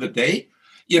the end of the day,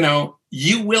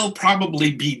 you will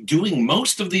probably be doing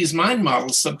most of these mind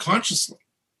models subconsciously.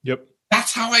 Yep.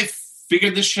 That's how I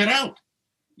figured this shit out.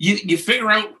 You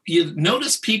figure out, you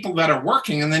notice people that are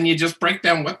working, and then you just break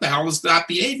down what the hell is that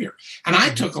behavior. And I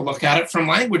took a look at it from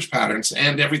language patterns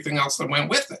and everything else that went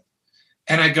with it.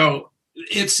 And I go,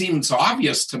 it seems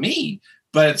obvious to me,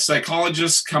 but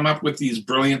psychologists come up with these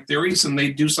brilliant theories and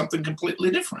they do something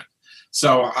completely different.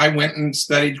 So I went and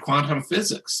studied quantum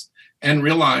physics and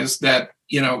realized that,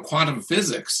 quantum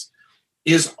physics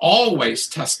is always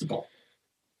testable.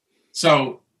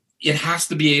 So it has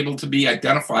to be able to be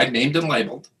identified, named, and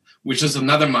labeled, which is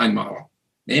another mind model.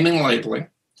 Naming and labeling,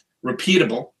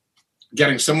 repeatable,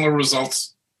 getting similar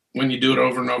results when you do it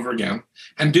over and over again,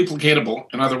 and duplicatable,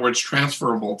 in other words,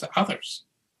 transferable to others.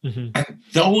 Mm-hmm. And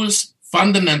those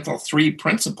fundamental 3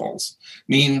 principles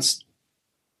means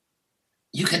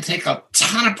you can take a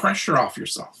ton of pressure off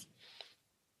yourself,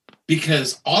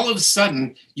 because all of a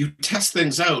sudden you test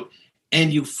things out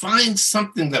and you find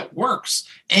something that works,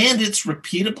 and it's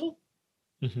repeatable,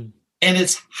 mm-hmm. and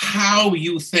it's how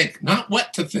you think, not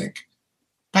what to think,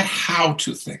 but how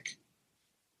to think.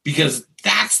 Because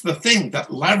that's the thing that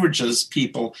leverages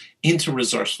people into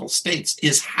resourceful states,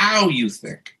 is how you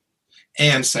think.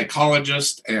 And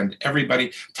psychologists and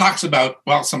everybody talks about,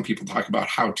 well, some people talk about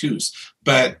how-tos,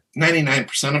 but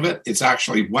 99% of it, it's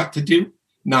actually what to do,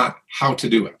 not how to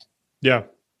do it. Yeah.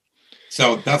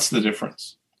 So that's the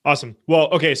difference. Awesome. Well,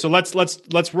 okay. So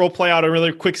let's role play out a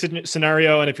really quick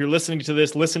scenario. And if you're listening to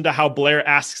this, listen to how Blair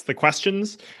asks the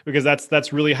questions, because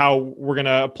that's really how we're going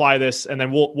to apply this. And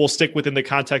then we'll stick within the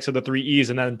context of the 3 E's.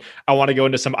 And then I want to go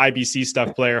into some IBC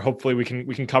stuff, Blair. Hopefully we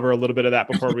can cover a little bit of that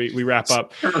before we wrap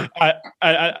up.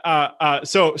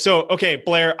 So okay,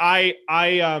 Blair, I'm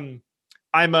a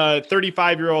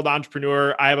 35-year-old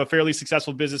entrepreneur. I have a fairly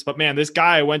successful business, but man, this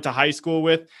guy I went to high school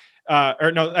with,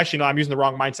 I'm using the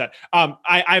wrong mindset.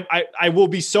 I will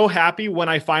be so happy when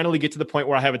I finally get to the point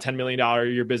where I have a $10 million a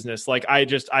year business. Like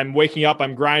I'm waking up,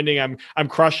 I'm grinding, I'm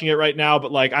crushing it right now,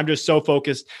 but like, I'm just so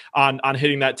focused on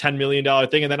hitting that $10 million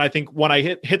thing. And then I think when I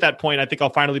hit that point, I think I'll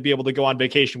finally be able to go on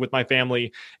vacation with my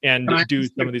family and do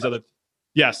some of these other.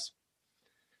 Yes.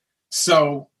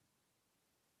 So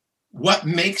what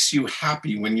makes you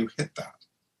happy when you hit that?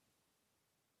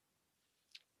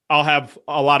 I'll have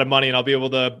a lot of money and I'll be able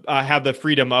to have the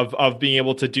freedom of being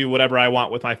able to do whatever I want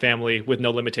with my family with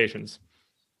no limitations.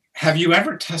 Have you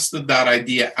ever tested that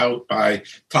idea out by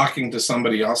talking to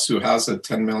somebody else who has a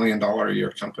 $10 million a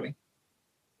year company?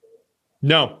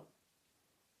 No.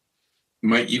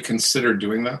 Might you consider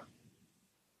doing that?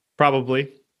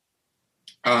 Probably.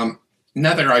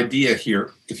 Another idea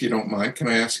here, if you don't mind. Can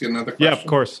I ask you another question? Yeah, of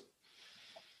course.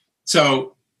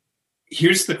 So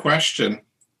here's the question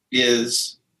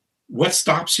is, what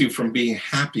stops you from being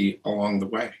happy along the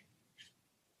way?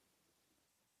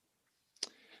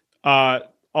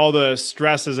 All the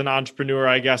stress as an entrepreneur,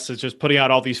 I guess, is just putting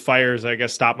out all these fires, I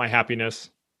guess, stop my happiness.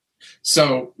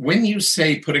 So when you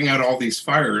say putting out all these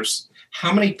fires,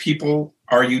 how many people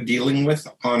are you dealing with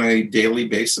on a daily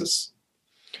basis?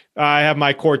 I have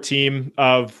my core team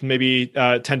of maybe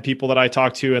 10 people that I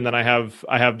talk to, and then I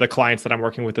have the clients that I'm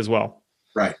working with as well.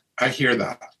 Right. I hear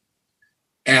that.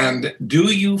 And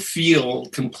do you feel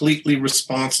completely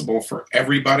responsible for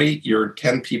everybody, your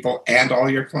 10 people and all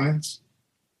your clients?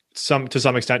 To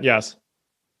some extent, yes.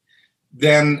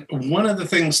 Then one of the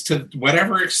things, to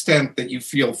whatever extent that you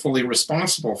feel fully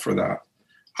responsible for that,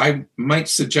 I might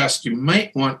suggest you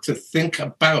might want to think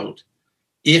about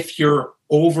if you're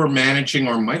over managing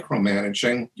or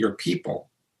micromanaging your people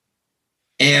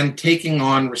and taking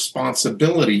on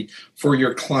responsibility for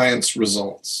your clients'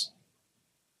 results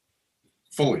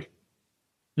fully.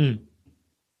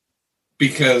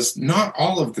 Because not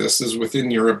all of this is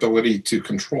within your ability to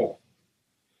control.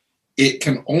 It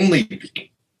can only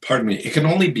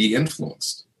be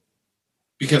influenced,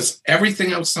 because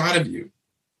everything outside of you,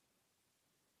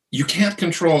 you can't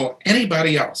control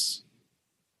anybody else.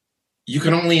 You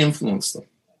can only influence them.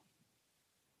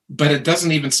 But it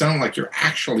doesn't even sound like you're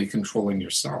actually controlling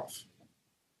yourself.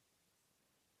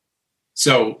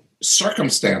 So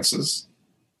circumstances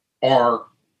are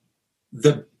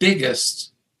the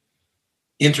biggest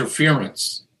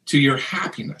interference to your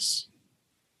happiness,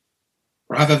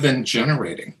 rather than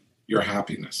generating your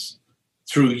happiness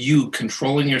through you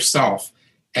controlling yourself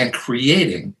and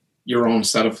creating your own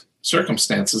set of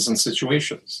circumstances and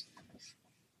situations.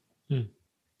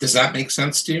 Does that make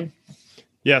sense to you?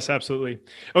 Yes, absolutely.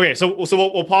 Okay, so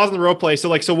we'll pause on the role play.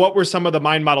 So what were some of the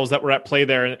mind models that were at play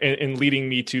there in leading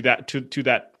me to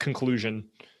that conclusion?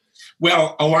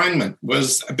 Well, alignment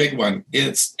was a big one.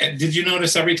 Did you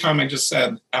notice every time I just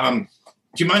said, do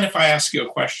you mind if I ask you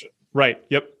a question? Right.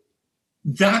 Yep.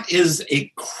 That is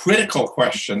a critical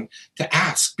question to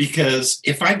ask, because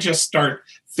if I just start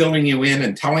filling you in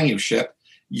and telling you shit,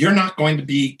 you're not going to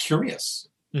be curious.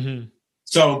 Mm-hmm.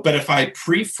 So, but if I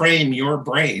pre-frame your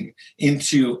brain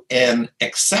into an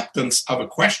acceptance of a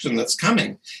question that's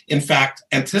coming, in fact,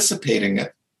 anticipating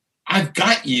it, I've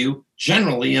got you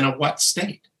generally in a what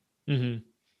state. Mm-hmm.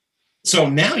 So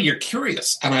now you're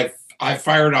curious, and I've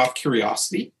fired off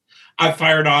curiosity. I've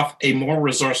fired off a more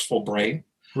resourceful brain.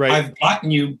 Right. I've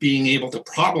gotten you being able to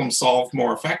problem solve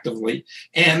more effectively,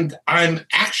 and I'm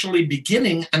actually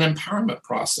beginning an empowerment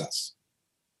process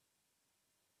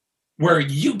where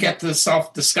you get to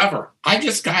self-discover. I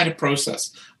just guide a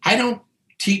process. I don't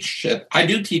teach shit. I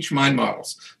do teach mind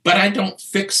models, but I don't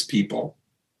fix people.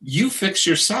 You fix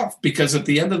yourself, because at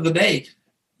the end of the day,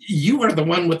 you are the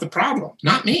one with the problem,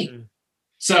 not me. Mm-hmm.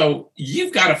 So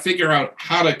you've got to figure out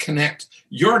how to connect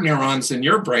your neurons in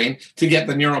your brain to get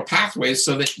the neural pathways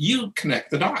so that you connect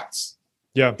the dots.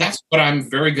 Yeah. That's what I'm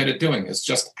very good at doing, is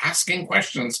just asking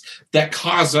questions that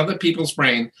cause other people's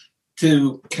brain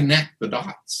to connect the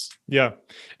dots. Yeah.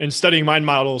 And studying mind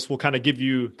models will kind of give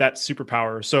you that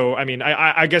superpower. So, I mean,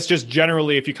 I guess just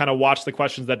generally, if you kind of watch the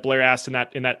questions that Blair asked in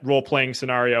that role-playing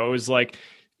scenario, it was like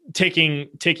taking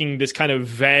this kind of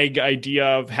vague idea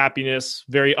of happiness,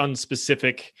 very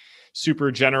unspecific,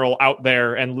 super general out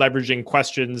there, and leveraging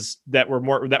questions that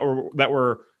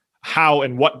were how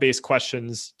and what based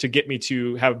questions to get me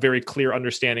to have a very clear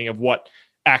understanding of what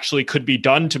actually could be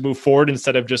done to move forward,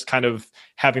 instead of just kind of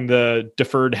having the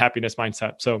deferred happiness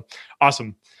mindset. So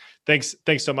awesome. Thanks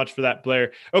so much for that,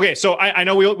 Blair. Okay. So I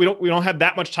know we don't have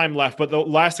that much time left, but the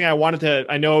last thing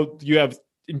I know you have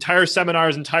entire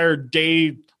seminars, entire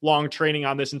day long training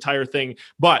on this entire thing,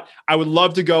 but I would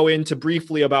love to go into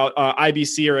briefly about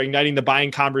IBC, or igniting the buying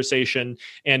conversation,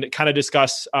 and kind of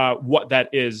discuss what that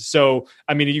is. So,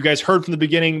 I mean, you guys heard from the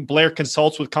beginning, Blair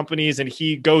consults with companies, and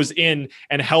he goes in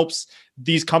and helps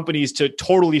these companies to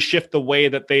totally shift the way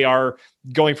that they are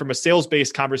going from a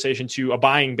sales-based conversation to a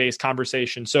buying-based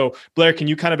conversation. So, Blair, can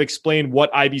you kind of explain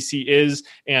what IBC is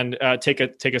and take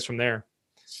us from there?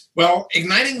 Well,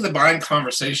 igniting the buying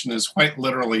conversation is quite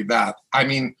literally that. I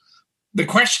mean, the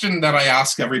question that I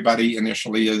ask everybody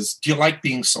initially is, do you like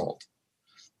being sold?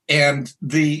 And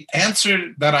the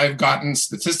answer that I've gotten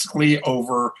statistically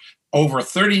over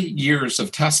 30 years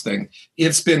of testing,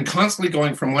 it's been constantly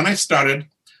going from when I started,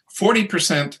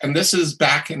 40%, and this is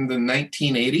back in the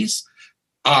 1980s,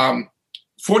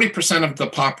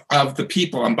 40% of the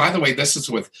people, and by the way, this is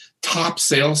with top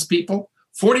salespeople,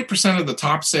 40% of the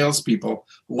top salespeople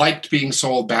liked being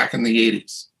sold back in the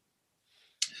 80s.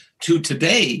 To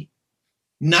today,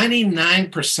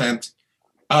 99%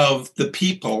 of the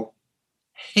people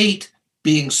hate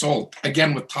being sold,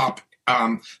 again, with top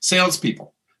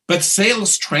salespeople. But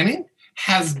sales training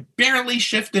has barely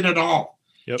shifted at all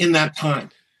in that time.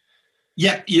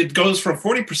 Yet it goes from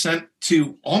 40%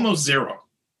 to almost zero.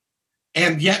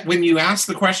 And yet when you ask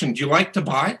the question, do you like to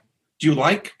buy? Do you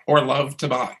like or love to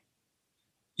buy?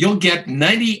 You'll get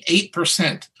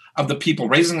 98% of the people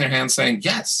raising their hands saying,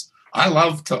 yes, I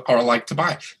love to or like to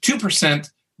buy.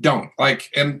 2% don't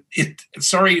like, and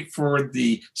sorry for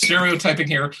the stereotyping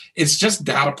here. It's just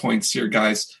data points here,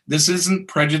 guys. This isn't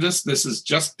prejudice. This is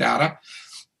just data.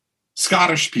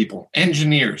 Scottish people,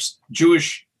 engineers,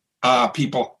 Jewish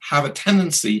people have a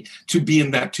tendency to be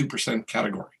in that 2%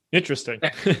 category. Interesting.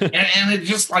 and it's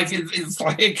just like, it's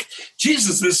like,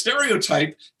 Jesus, this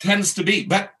stereotype tends to be,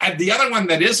 but the other one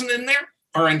that isn't in there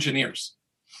are engineers.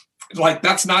 Like,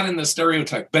 that's not in the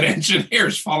stereotype, but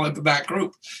engineers fall into that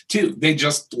group too. They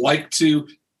just like to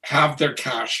have their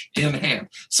cash in hand.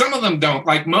 Some of them don't.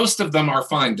 Like, most of them are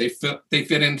fine. They fit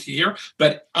into here.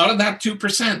 But out of that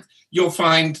 2%, you'll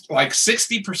find like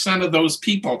 60% of those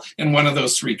people in one of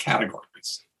those three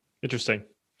categories. Interesting.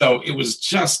 So it was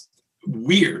just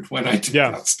weird when I did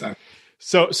that stuff.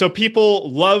 So people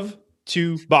love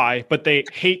to buy, but they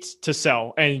hate to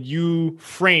sell. And you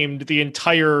framed the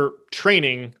entire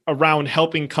training around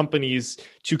helping companies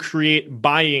to create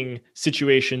buying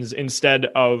situations instead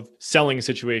of selling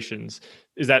situations.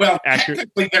 Is that accurate?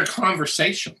 Technically, they're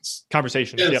conversations.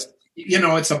 Conversations, yep. You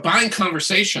know, it's a buying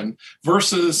conversation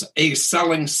versus a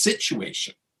selling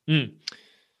situation. Mm.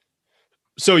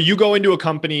 So you go into a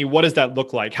company, what does that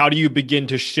look like? How do you begin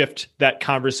to shift that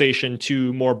conversation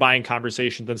to more buying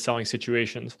conversations than selling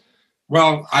situations?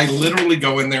 Well, I literally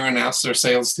go in there and ask their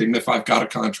sales team if I've got a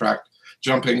contract,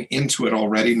 jumping into it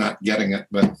already, not getting it.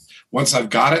 But once I've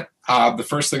got it, the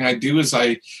first thing I do is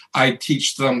I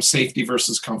teach them safety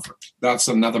versus comfort. That's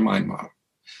another mind model.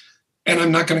 And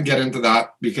I'm not going to get into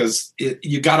that because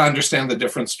you got to understand the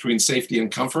difference between safety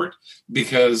and comfort,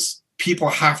 because people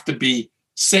have to be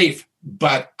safe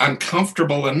but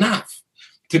uncomfortable enough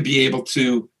to be able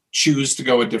to choose to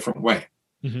go a different way.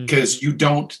 Because you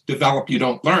don't develop, you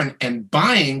don't learn. And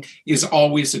buying is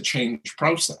always a change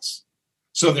process.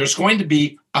 So there's going to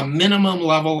be a minimum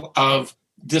level of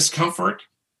discomfort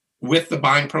with the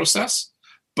buying process,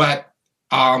 but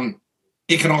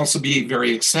it can also be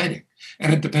very exciting.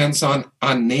 And it depends on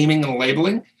naming and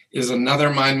labeling is another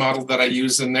mind model that I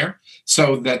use in there.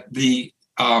 So that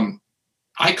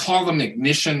I call them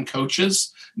ignition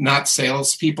coaches, not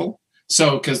salespeople.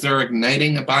 So because they're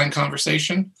igniting a buying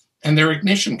conversation. And they're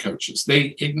ignition coaches.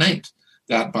 They ignite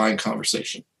that buying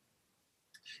conversation.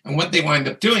 And what they wind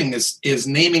up doing is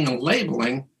naming and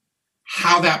labeling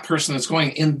how that person is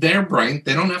going in their brain.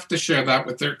 They don't have to share that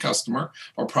with their customer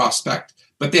or prospect,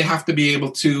 but they have to be able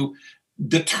to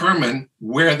determine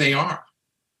where they are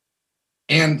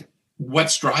and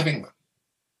what's driving them.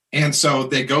 And so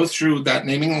they go through that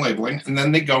naming and labeling, and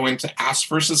then they go into ask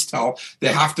versus tell. They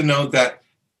have to know that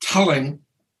telling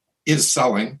is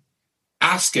selling.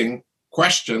 Asking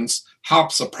questions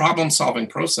helps a problem-solving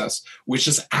process, which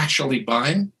is actually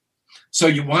buying. So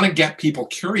you want to get people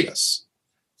curious.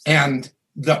 And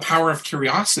the power of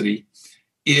curiosity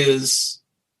is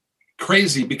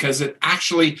crazy because it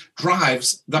actually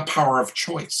drives the power of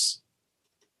choice.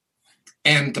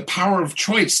 And the power of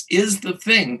choice is the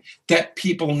thing that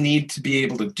people need to be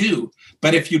able to do.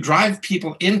 But if you drive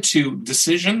people into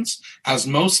decisions, as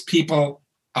most people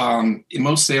in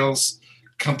most sales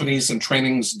companies and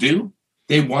trainings do,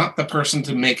 they want the person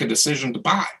to make a decision to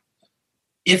buy.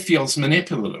 It feels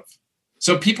manipulative.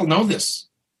 So people know this.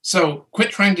 So quit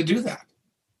trying to do that,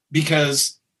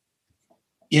 because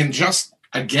in just,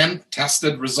 again,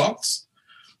 tested results,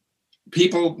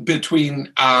 people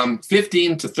between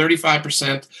 15 to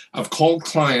 35% of cold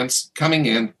clients coming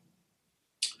in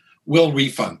will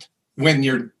refund when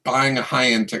you're buying a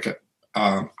high-end ticket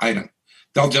item.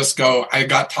 They'll just go, I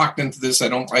got talked into this, I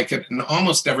don't like it. And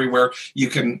almost everywhere, you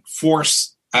can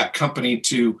force a company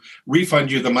to refund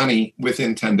you the money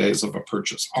within 10 days of a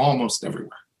purchase, almost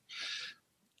everywhere.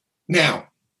 Now,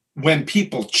 when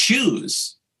people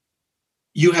choose,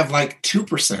 you have like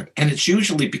 2%, and it's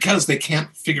usually because they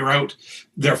can't figure out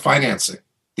their financing.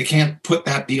 They can't put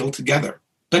that deal together,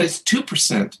 but it's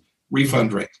 2%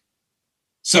 refund rate.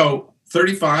 So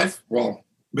 35, well,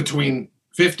 between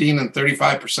 15 and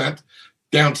 35%,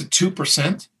 down to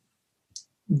 2%,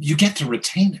 you get to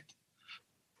retain it.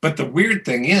 But the weird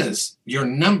thing is your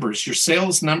numbers, your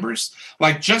sales numbers,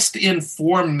 like just in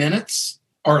 4 months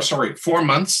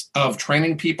of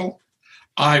training people,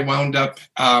 I wound up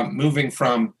moving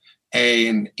from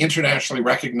an internationally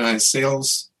recognized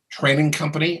sales training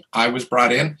company. I was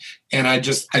brought in, and I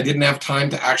didn't have time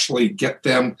to actually get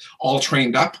them all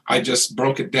trained up. I just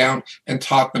broke it down and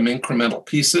taught them incremental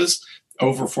pieces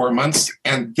over 4 months,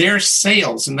 and their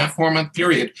sales in that 4-month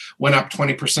period went up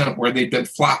 20%, where they'd been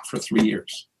flat for 3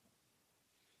 years.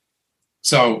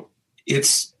 So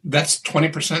that's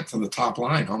 20% to the top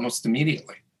line almost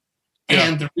immediately. Yeah.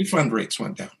 And the refund rates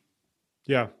went down.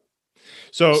 Yeah.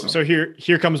 So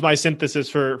here comes my synthesis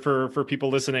for people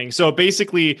listening. So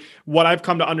basically, what I've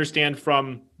come to understand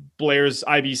from Blair's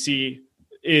IBC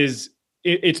is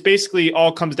it's basically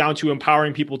all comes down to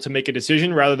empowering people to make a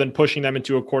decision rather than pushing them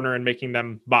into a corner and making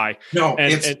them buy. No,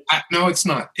 it's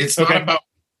not.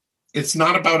 It's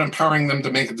not about empowering them to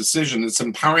make a decision. It's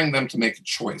empowering them to make a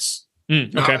choice,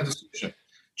 not a decision.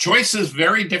 Choice is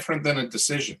very different than a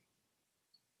decision.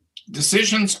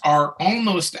 Decisions are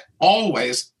almost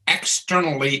always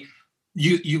externally.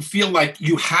 You feel like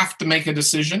you have to make a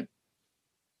decision,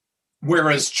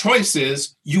 whereas choice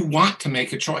is you want to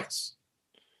make a choice.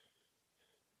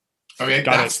 Okay,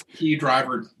 that's the key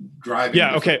driving.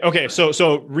 Yeah. Okay.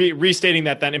 So restating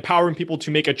that, then empowering people to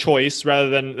make a choice rather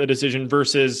than a decision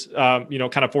versus,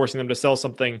 kind of forcing them to sell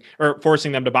something or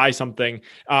forcing them to buy something.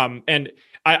 And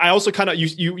I also kind of,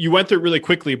 you went through it really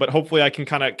quickly, but hopefully I can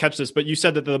kind of catch this. But you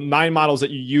said that the 9 models that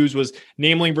you use was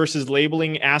naming versus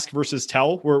labeling, ask versus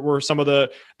tell were some of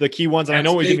the key ones. And I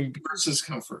know we didn't versus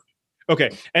comfort.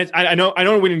 Okay. And I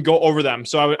know we didn't go over them.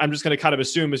 So I'm just going to kind of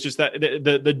assume it's just that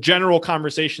the general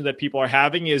conversation that people are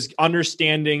having is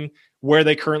understanding where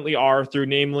they currently are through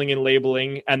naming and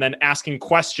labeling, and then asking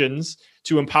questions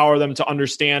to empower them to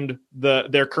understand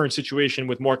their current situation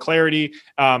with more clarity.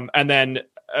 And then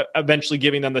eventually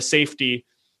giving them the safety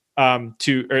or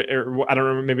I don't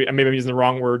remember, maybe I'm using the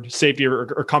wrong word, safety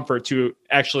or comfort to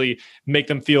actually make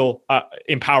them feel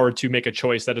empowered to make a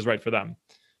choice that is right for them.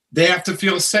 They have to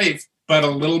feel safe, but a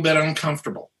little bit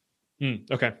uncomfortable.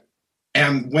 Okay.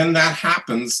 And when that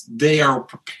happens, they are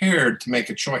prepared to make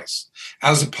a choice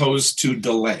as opposed to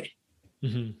delay.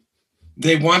 Mm-hmm.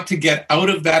 They want to get out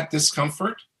of that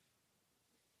discomfort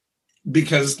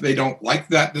because they don't like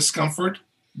that discomfort,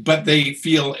 but they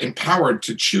feel empowered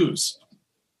to choose,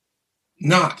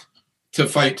 not to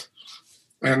fight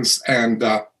and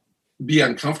be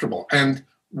uncomfortable. And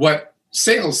what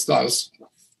sales does,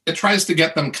 it tries to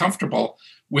get them comfortable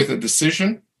with a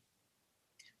decision.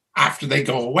 After they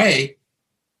go away,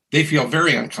 they feel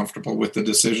very uncomfortable with the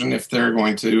decision if they're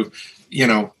going to,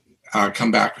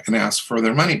 come back and ask for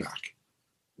their money back.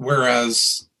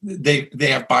 Whereas they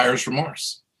have buyer's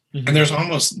remorse. Mm-hmm. And there's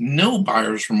almost no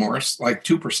buyer's remorse, like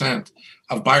 2%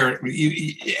 of buyer.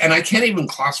 And I can't even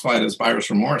classify it as buyer's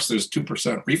remorse. There's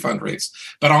 2% refund rates,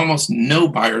 but almost no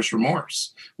buyer's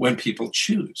remorse when people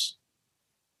choose.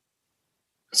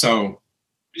 So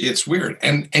it's weird.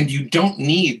 And you don't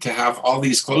need to have all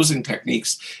these closing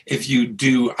techniques if you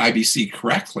do IBC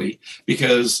correctly,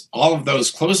 because all of those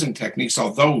closing techniques,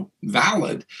 although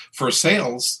valid for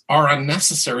sales, are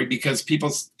unnecessary because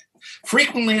people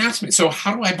frequently ask me, so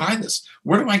how do I buy this?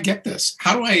 Where do I get this?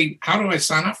 How do I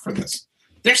sign up for this?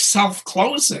 They're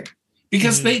self-closing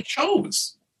because mm-hmm. they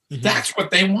chose. Mm-hmm. That's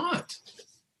what they want.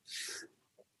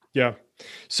 Yeah.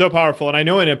 So powerful. And I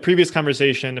know in a previous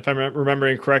conversation, if I'm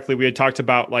remembering correctly, we had talked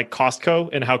about like Costco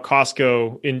and how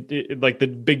Costco like the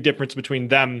big difference between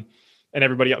them and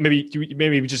everybody else.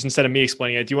 Maybe just instead of me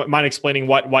explaining it, do you mind explaining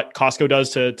what Costco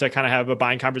does to kind of have a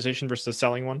buying conversation versus a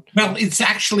selling one? Well, it's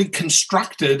actually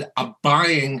constructed a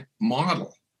buying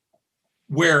model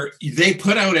where they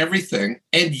put out everything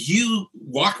and you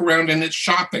walk around and it's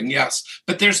shopping, yes,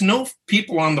 but there's no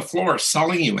people on the floor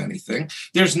selling you anything.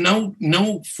 There's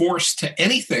no force to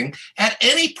anything at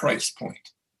any price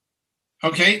point.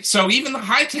 Okay, so even the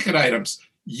high ticket items,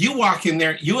 you walk in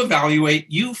there, you evaluate,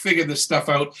 you figure this stuff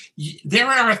out. There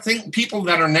are people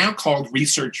that are now called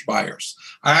research buyers.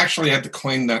 I actually had to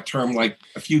coin that term like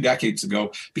a few decades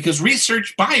ago because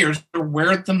research buyers are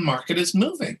where the market is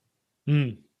moving.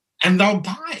 And they'll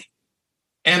buy.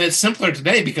 And it's simpler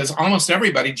today because almost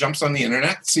everybody jumps on the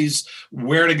internet, sees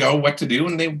where to go, what to do,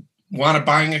 and they want a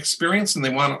buying experience and they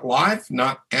want it live,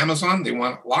 not Amazon. They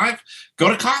want it live. Go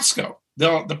to Costco.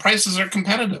 The prices are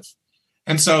competitive.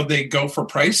 And so they go for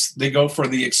price. They go for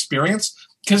the experience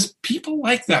because people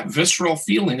like that visceral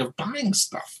feeling of buying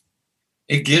stuff.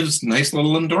 It gives nice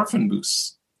little endorphin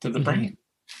boosts to the brain.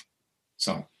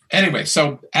 So anyway,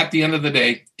 so at the end of the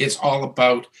day, it's all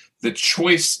about the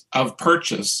choice of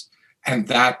purchase, and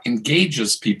that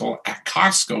engages people at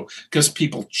Costco because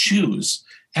people choose,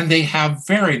 and they have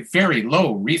very, very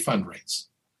low refund rates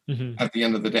at the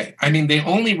end of the day. I mean, they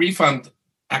only refund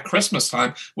at Christmas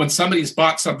time when somebody's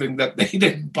bought something that they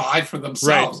didn't buy for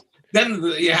themselves. Right. Then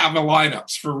you have the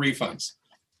lineups for refunds.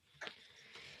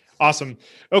 Awesome.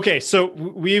 Okay, so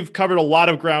we've covered a lot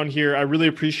of ground here. I really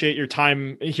appreciate your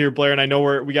time here, Blair, and I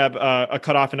know we got a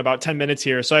cutoff in about 10 minutes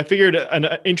here. So I figured an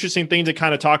interesting thing to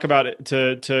kind of talk about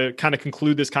to kind of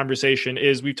conclude this conversation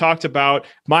is we've talked about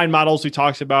mind models, we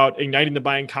talked about igniting the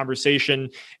buying conversation,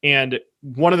 and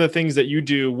one of the things that you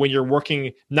do when you're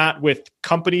working not with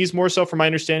companies, more so from my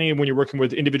understanding, and when you're working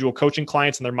with individual coaching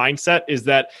clients and their mindset, is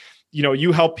that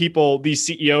you help people, these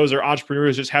CEOs or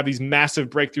entrepreneurs, just have these massive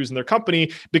breakthroughs in their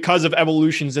company because of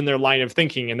evolutions in their line of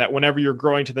thinking. And that whenever you're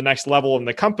growing to the next level in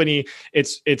the company,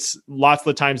 it's lots of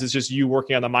the times it's just you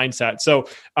working on the mindset. So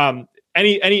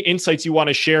any insights you want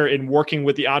to share in working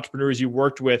with the entrepreneurs you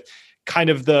worked with, kind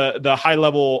of the high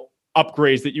level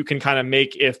upgrades that you can kind of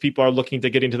make if people are looking to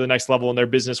get into the next level in their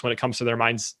business when it comes to their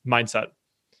mindset?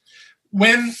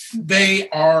 When they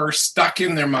are stuck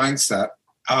in their mindset,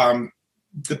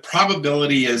 the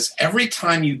probability is every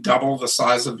time you double the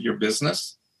size of your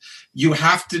business, you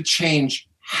have to change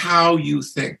how you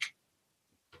think.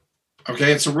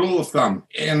 Okay, it's a rule of thumb,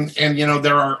 and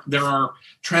there are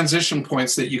transition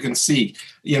points that you can see,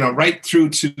 right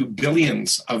through to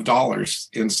billions of dollars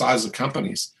in size of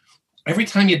companies. Every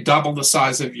time you double the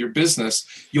size of your business,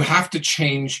 you have to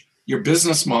change your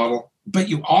business model, but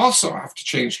you also have to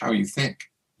change how you think.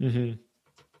 Mm-hmm.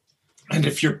 And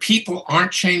if your people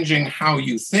aren't changing how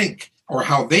you think or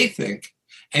how they think,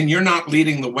 and you're not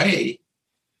leading the way,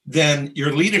 then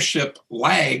your leadership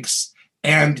lags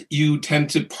and you tend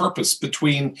to porpoise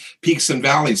between peaks and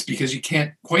valleys because you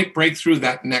can't quite break through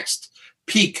that next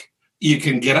peak. You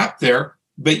can get up there,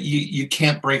 but you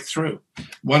can't break through.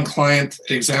 One client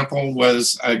example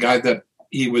was a guy that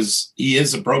he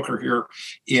is a broker here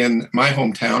in my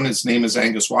hometown. His name is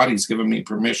Angus Watt. He's given me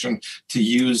permission to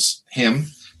use him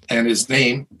and his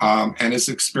name and his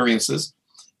experiences.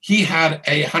 He had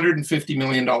a $150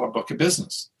 million book of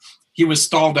business. He was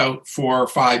stalled out for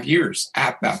 5 years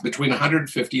at that, between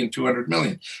 150 and 200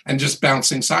 million, and just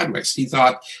bouncing sideways. He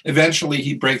thought eventually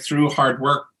he'd break through, hard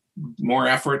work, more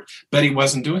effort, but he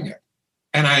wasn't doing it.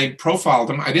 And I profiled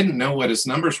him. I didn't know what his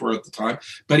numbers were at the time,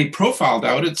 but he profiled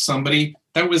out as somebody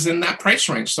that was in that price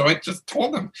range. So I just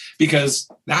told him because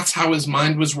that's how his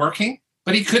mind was working.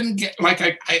 But he couldn't get,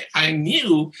 I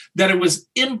knew that it was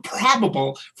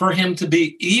improbable for him to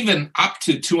be even up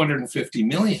to 250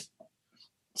 million.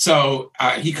 So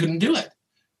he couldn't do it.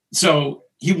 So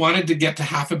he wanted to get to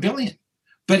 $500 million.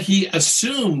 But he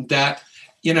assumed that,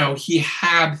 he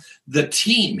had the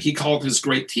team. He called his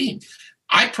great team.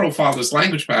 I profiled his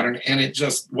language pattern, and it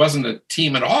just wasn't a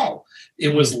team at all.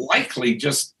 It was likely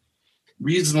just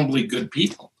reasonably good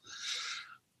people.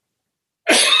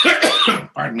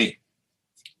 Pardon me.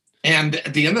 And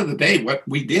at the end of the day, what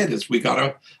we did is we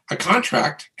got a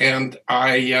contract, and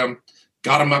I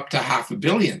got him up to $500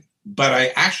 million. But I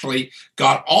actually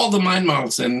got all the mind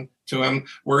models in to him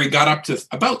where he got up to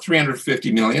about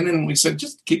 350 million. And we said,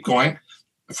 just keep going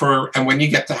and when you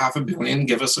get to $500 million,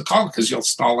 give us a call because you'll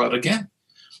stall out again.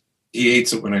 He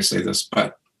hates it when I say this,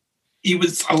 but he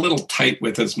was a little tight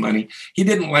with his money. He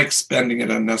didn't like spending it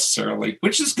unnecessarily,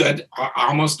 which is good.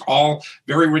 Almost all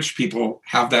very rich people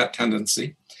have that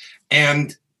tendency.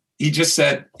 And he just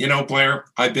said, Blair,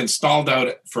 I've been stalled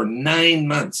out for 9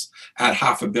 months at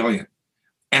 $500 million.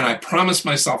 And I promised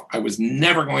myself I was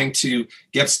never going to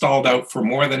get stalled out for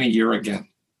more than a year again.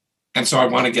 And so I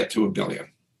want to get to $1 billion.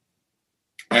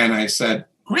 And I said,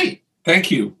 great, thank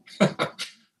you.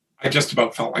 I just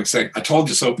about felt like saying, I told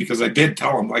you so, because I did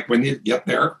tell him, when you get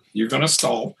there, you're going to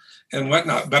stall and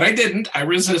whatnot. But I didn't. I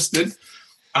resisted.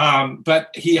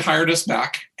 But he hired us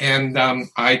back, and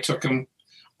I took him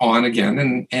on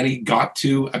again, and he got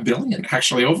to $1 billion,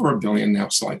 actually over $1 billion now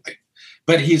slightly.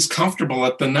 But he's comfortable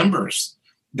at the numbers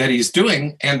that he's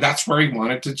doing, and that's where he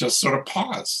wanted to just sort of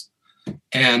pause.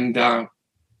 And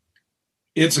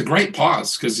it's a great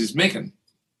pause because he's making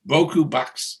beaucoup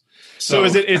bucks. So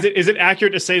is it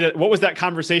accurate to say that, what was that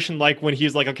conversation like when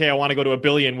he's like, okay, I want to go to $1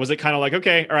 billion? Was it kind of like,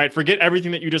 okay, all right, forget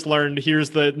everything that you just learned.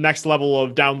 Here's the next level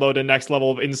of download and next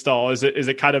level of install. Is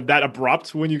it kind of that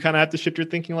abrupt when you kind of have to shift your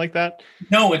thinking like that?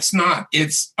 No, it's not.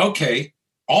 It's okay.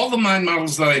 All the mind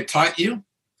models that I taught you,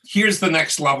 here's the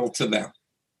next level to them.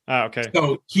 Okay.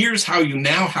 So here's how you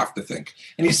now have to think.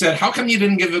 And he said, how come you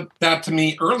didn't give that to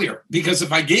me earlier? Because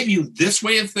if I gave you this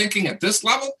way of thinking at this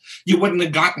level, you wouldn't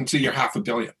have gotten to your $500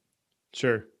 million.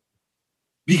 Sure.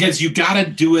 Because you got to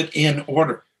do it in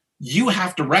order. You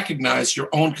have to recognize your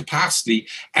own capacity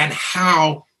and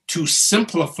how to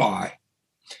simplify.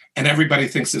 And everybody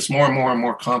thinks it's more and more and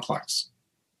more complex.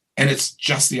 And it's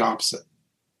just the opposite.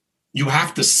 You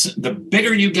have to, the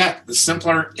bigger you get, the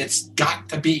simpler it's got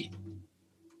to be.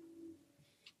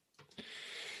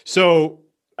 So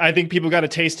I think people got a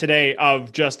taste today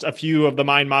of just a few of the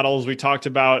mind models. We talked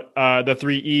about the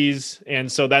 3 E's. And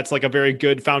so that's like a very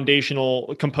good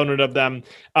foundational component of them.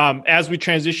 As we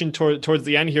transition towards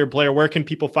the end here, Blair, where can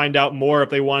people find out more if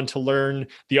they want to learn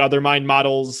the other mind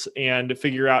models and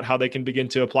figure out how they can begin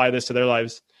to apply this to their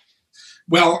lives?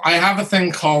 Well, I have a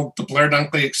thing called the Blair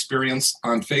Dunkley Experience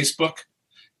on Facebook.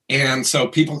 And so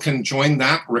people can join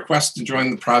that, request to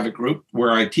join the private group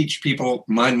where I teach people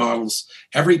mind models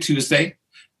every Tuesday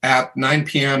at 9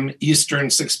 p.m. Eastern,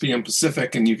 6 p.m.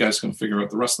 Pacific, and you guys can figure out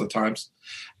the rest of the times.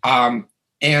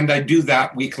 And I do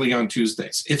that weekly on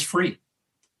Tuesdays. It's free.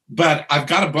 But I've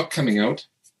got a book coming out,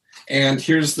 and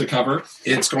here's the cover.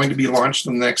 It's going to be launched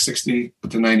in the next 60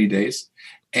 to 90 days.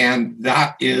 And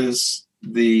that is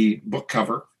the book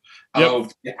cover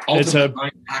of Ultimate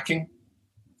Mind Hacking.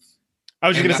 I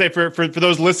was just going to say, for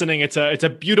those listening, it's a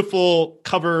beautiful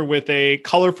cover with a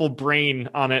colorful brain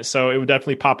on it, so it would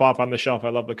definitely pop off on the shelf. I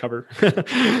love the cover.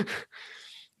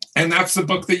 And that's the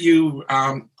book that you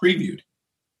previewed.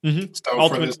 Mm-hmm. So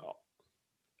Ultimate.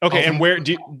 Okay, and where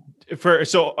do you,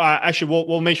 actually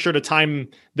we'll make sure to time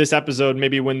this episode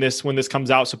maybe when this comes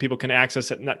out so people can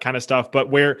access it and that kind of stuff. But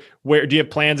where do you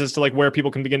have plans as to like where people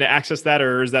can begin to access that,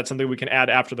 or is that something we can add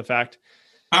after the fact?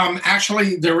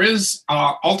 Actually, there is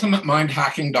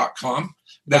ultimatemindhacking.com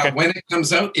that when it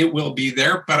comes out, it will be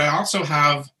there. But I also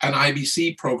have an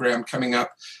IBC program coming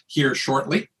up here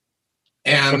shortly.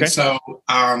 And so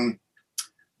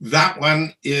that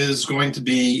one is going to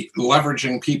be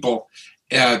leveraging people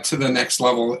to the next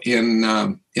level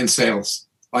in sales.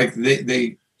 Like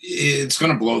it's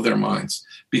going to blow their minds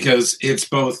because it's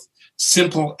both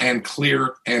simple and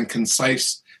clear and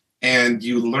concise. And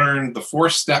you learn the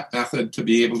 4-step method to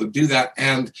be able to do that.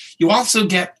 And you also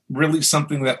get really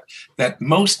something that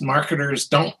most marketers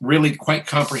don't really quite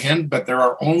comprehend, but there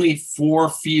are only 4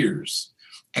 fears.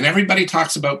 And everybody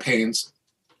talks about pains,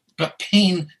 but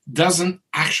pain doesn't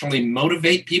actually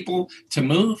motivate people to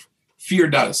move. Fear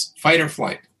does. Fight or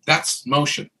flight. That's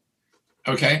motion.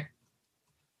 Okay?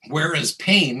 Whereas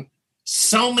pain,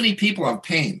 so many people have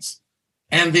pains,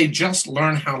 and they just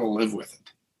learn how to live with it.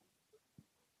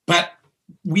 But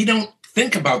we don't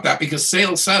think about that because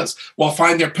sales says, well,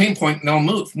 find their pain point and they'll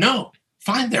move. No,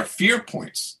 find their fear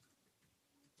points.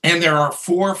 And there are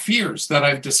 4 fears that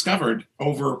I've discovered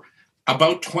over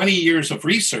about 20 years of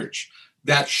research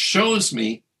that shows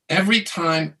me every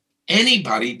time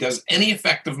anybody does any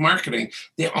effective marketing,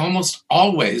 they almost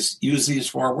always use these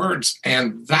 4 words.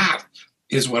 And that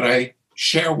is what I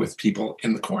share with people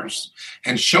in the course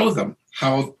and show them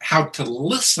how to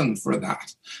listen for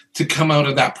that to come out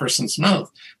of that person's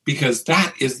mouth, because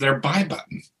that is their buy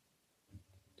button.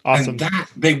 Awesome. And that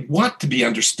they want to be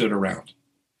understood around.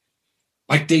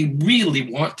 Like they really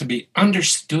want to be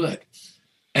understood.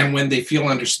 And when they feel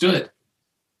understood,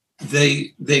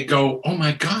 they go, oh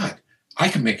my God, I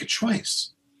can make a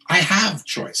choice. I have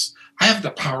choice. I have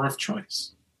the power of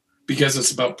choice. Because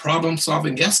it's about problem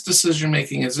solving. Yes, decision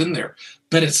making is in there,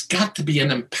 but it's got to be an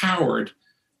empowered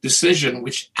decision,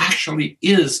 which actually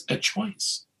is a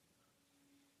choice.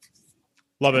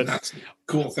 Love it. And that's the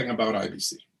cool thing about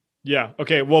IBC. Yeah.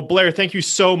 Okay. Well, Blair, thank you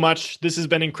so much. This has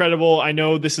been incredible. I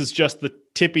know this is just the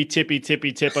tippy tip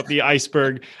of the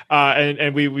iceberg.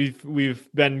 And we've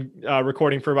been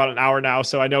recording for about an hour now.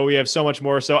 So I know we have so much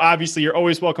more. So obviously you're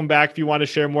always welcome back if you want to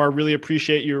share more. Really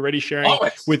appreciate you already sharing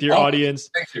with your audience.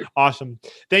 Thank you. Awesome.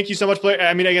 Thank you so much, Blair.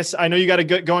 I mean, I guess I know you got to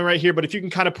get going right here, but if you can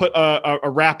kind of put a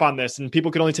wrap on this and people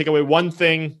can only take away one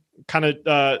thing, kind of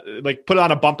like put it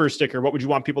on a bumper sticker. What would you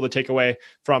want people to take away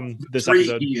from this 3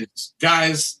 episode? E's.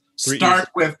 Guys, start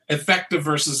with effective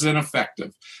versus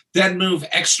ineffective. Then move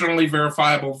externally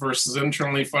verifiable versus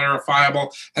internally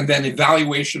verifiable. And then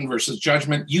evaluation versus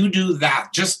judgment. You do that,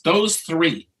 just those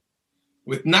 3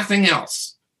 with nothing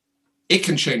else. It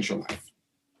can change your life.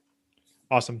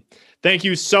 Awesome. Thank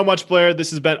you so much, Blair.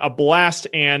 This has been a blast.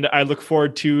 And I look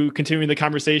forward to continuing the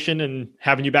conversation and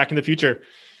having you back in the future.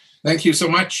 Thank you so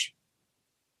much.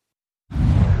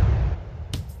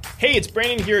 Hey, it's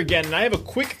Brandon here again, and I have a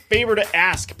quick favor to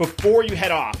ask before you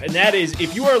head off, and that is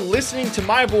if you are listening to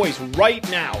my voice right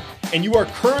now and you are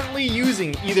currently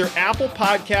using either Apple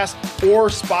Podcasts or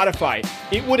Spotify,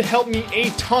 it would help me a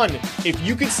ton if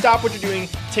you could stop what you're doing,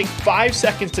 take 5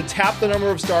 seconds to tap the number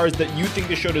of stars that you think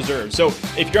the show deserves. So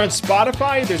if you're on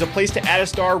Spotify, there's a place to add a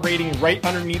star rating right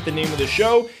underneath the name of the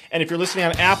show. And if you're listening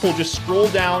on Apple, just scroll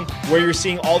down where you're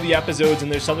seeing all the episodes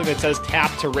and there's something that says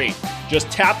tap to rate. Just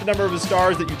tap the number of the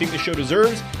stars that you think the show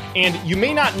deserves. And you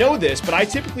may not know this, but I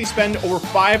typically spend over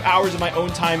 5 hours of my own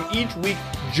time each week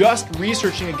just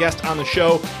researching a guest on the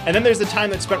show. And then there's the time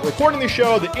that's spent recording the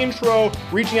show, the intro,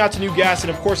 reaching out to new guests,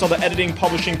 and of course all the editing,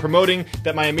 publishing, promoting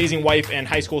that my amazing wife and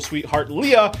high school sweetheart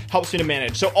Leah helps me to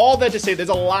manage. So all that to say, there's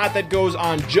a lot that goes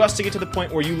on just to get to the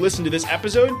point where you listen to this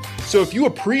episode. So if you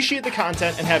appreciate the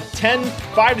content and have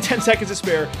 5 to 10 seconds to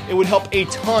spare, it would help a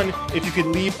ton if you could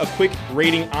leave a quick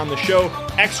rating on the show.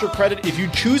 Extra credit if you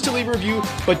choose to leave a review,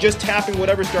 but just tapping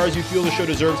whatever stars you feel the show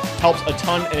deserves helps a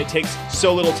ton, and it takes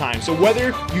so little time. So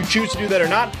whether you choose to do that or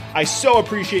not, I so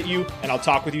appreciate you, and I'll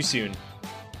talk with you soon.